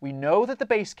point, we know that the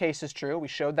base case is true. We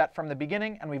showed that from the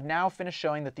beginning, and we've now finished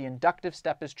showing that the inductive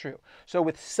step is true. So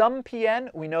with some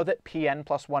Pn, we know that Pn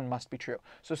plus 1 must be true.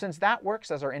 So since that works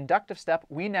as our inductive step,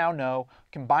 we now know,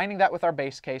 combining that with our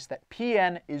base case, that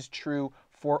Pn is true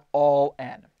for all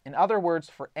n. In other words,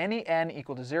 for any n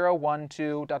equal to 0, 1,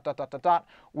 2, ...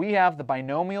 we have the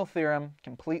binomial theorem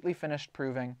completely finished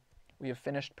proving. We have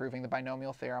finished proving the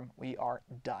binomial theorem. We are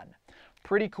done.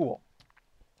 Pretty cool.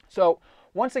 So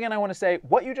once again, I want to say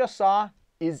what you just saw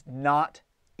is not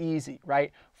easy,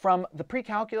 right? From the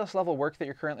pre-calculus level work that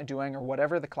you're currently doing, or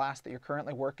whatever the class that you're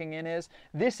currently working in is,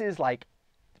 this is like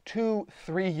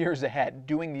 2-3 years ahead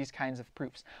doing these kinds of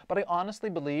proofs. But I honestly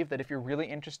believe that if you're really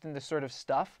interested in this sort of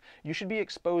stuff, you should be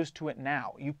exposed to it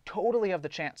now. You totally have the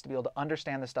chance to be able to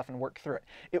understand this stuff and work through it.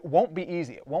 It won't be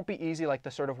easy. It won't be easy like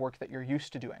the sort of work that you're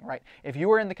used to doing, right? If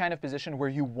you are in the kind of position where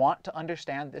you want to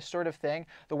understand this sort of thing,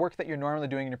 the work that you're normally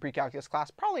doing in your pre-calculus class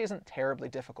probably isn't terribly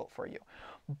difficult for you.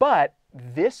 But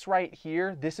this right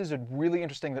here, this is a really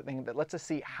interesting thing that lets us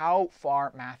see how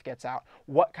far math gets out,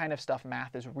 what kind of stuff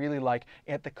math is really like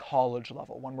at the college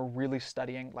level when we're really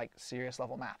studying like serious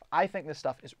level math. I think this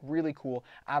stuff is really cool,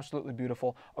 absolutely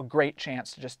beautiful, a great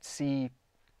chance to just see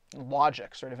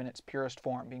logic sort of in its purest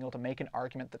form, being able to make an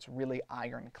argument that's really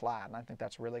ironclad, and I think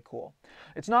that's really cool.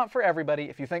 It's not for everybody.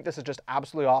 If you think this is just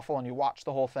absolutely awful and you watch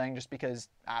the whole thing just because,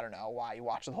 I don't know why you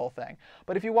watched the whole thing,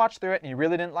 but if you watched through it and you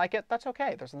really didn't like it, that's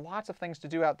okay. There's lots of things to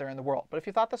do out there in the world. But if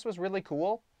you thought this was really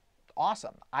cool,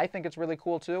 awesome. I think it's really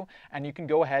cool too, and you can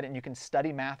go ahead and you can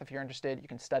study math if you're interested. You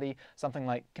can study something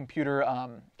like computer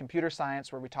science,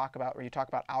 where you talk about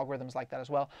algorithms like that as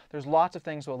well. There's lots of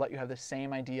things that will let you have the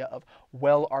same idea of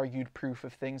well-argued proof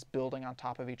of things building on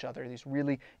top of each other, these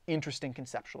really interesting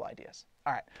conceptual ideas.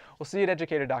 All right, we'll see you at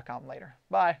educator.com later.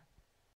 Bye.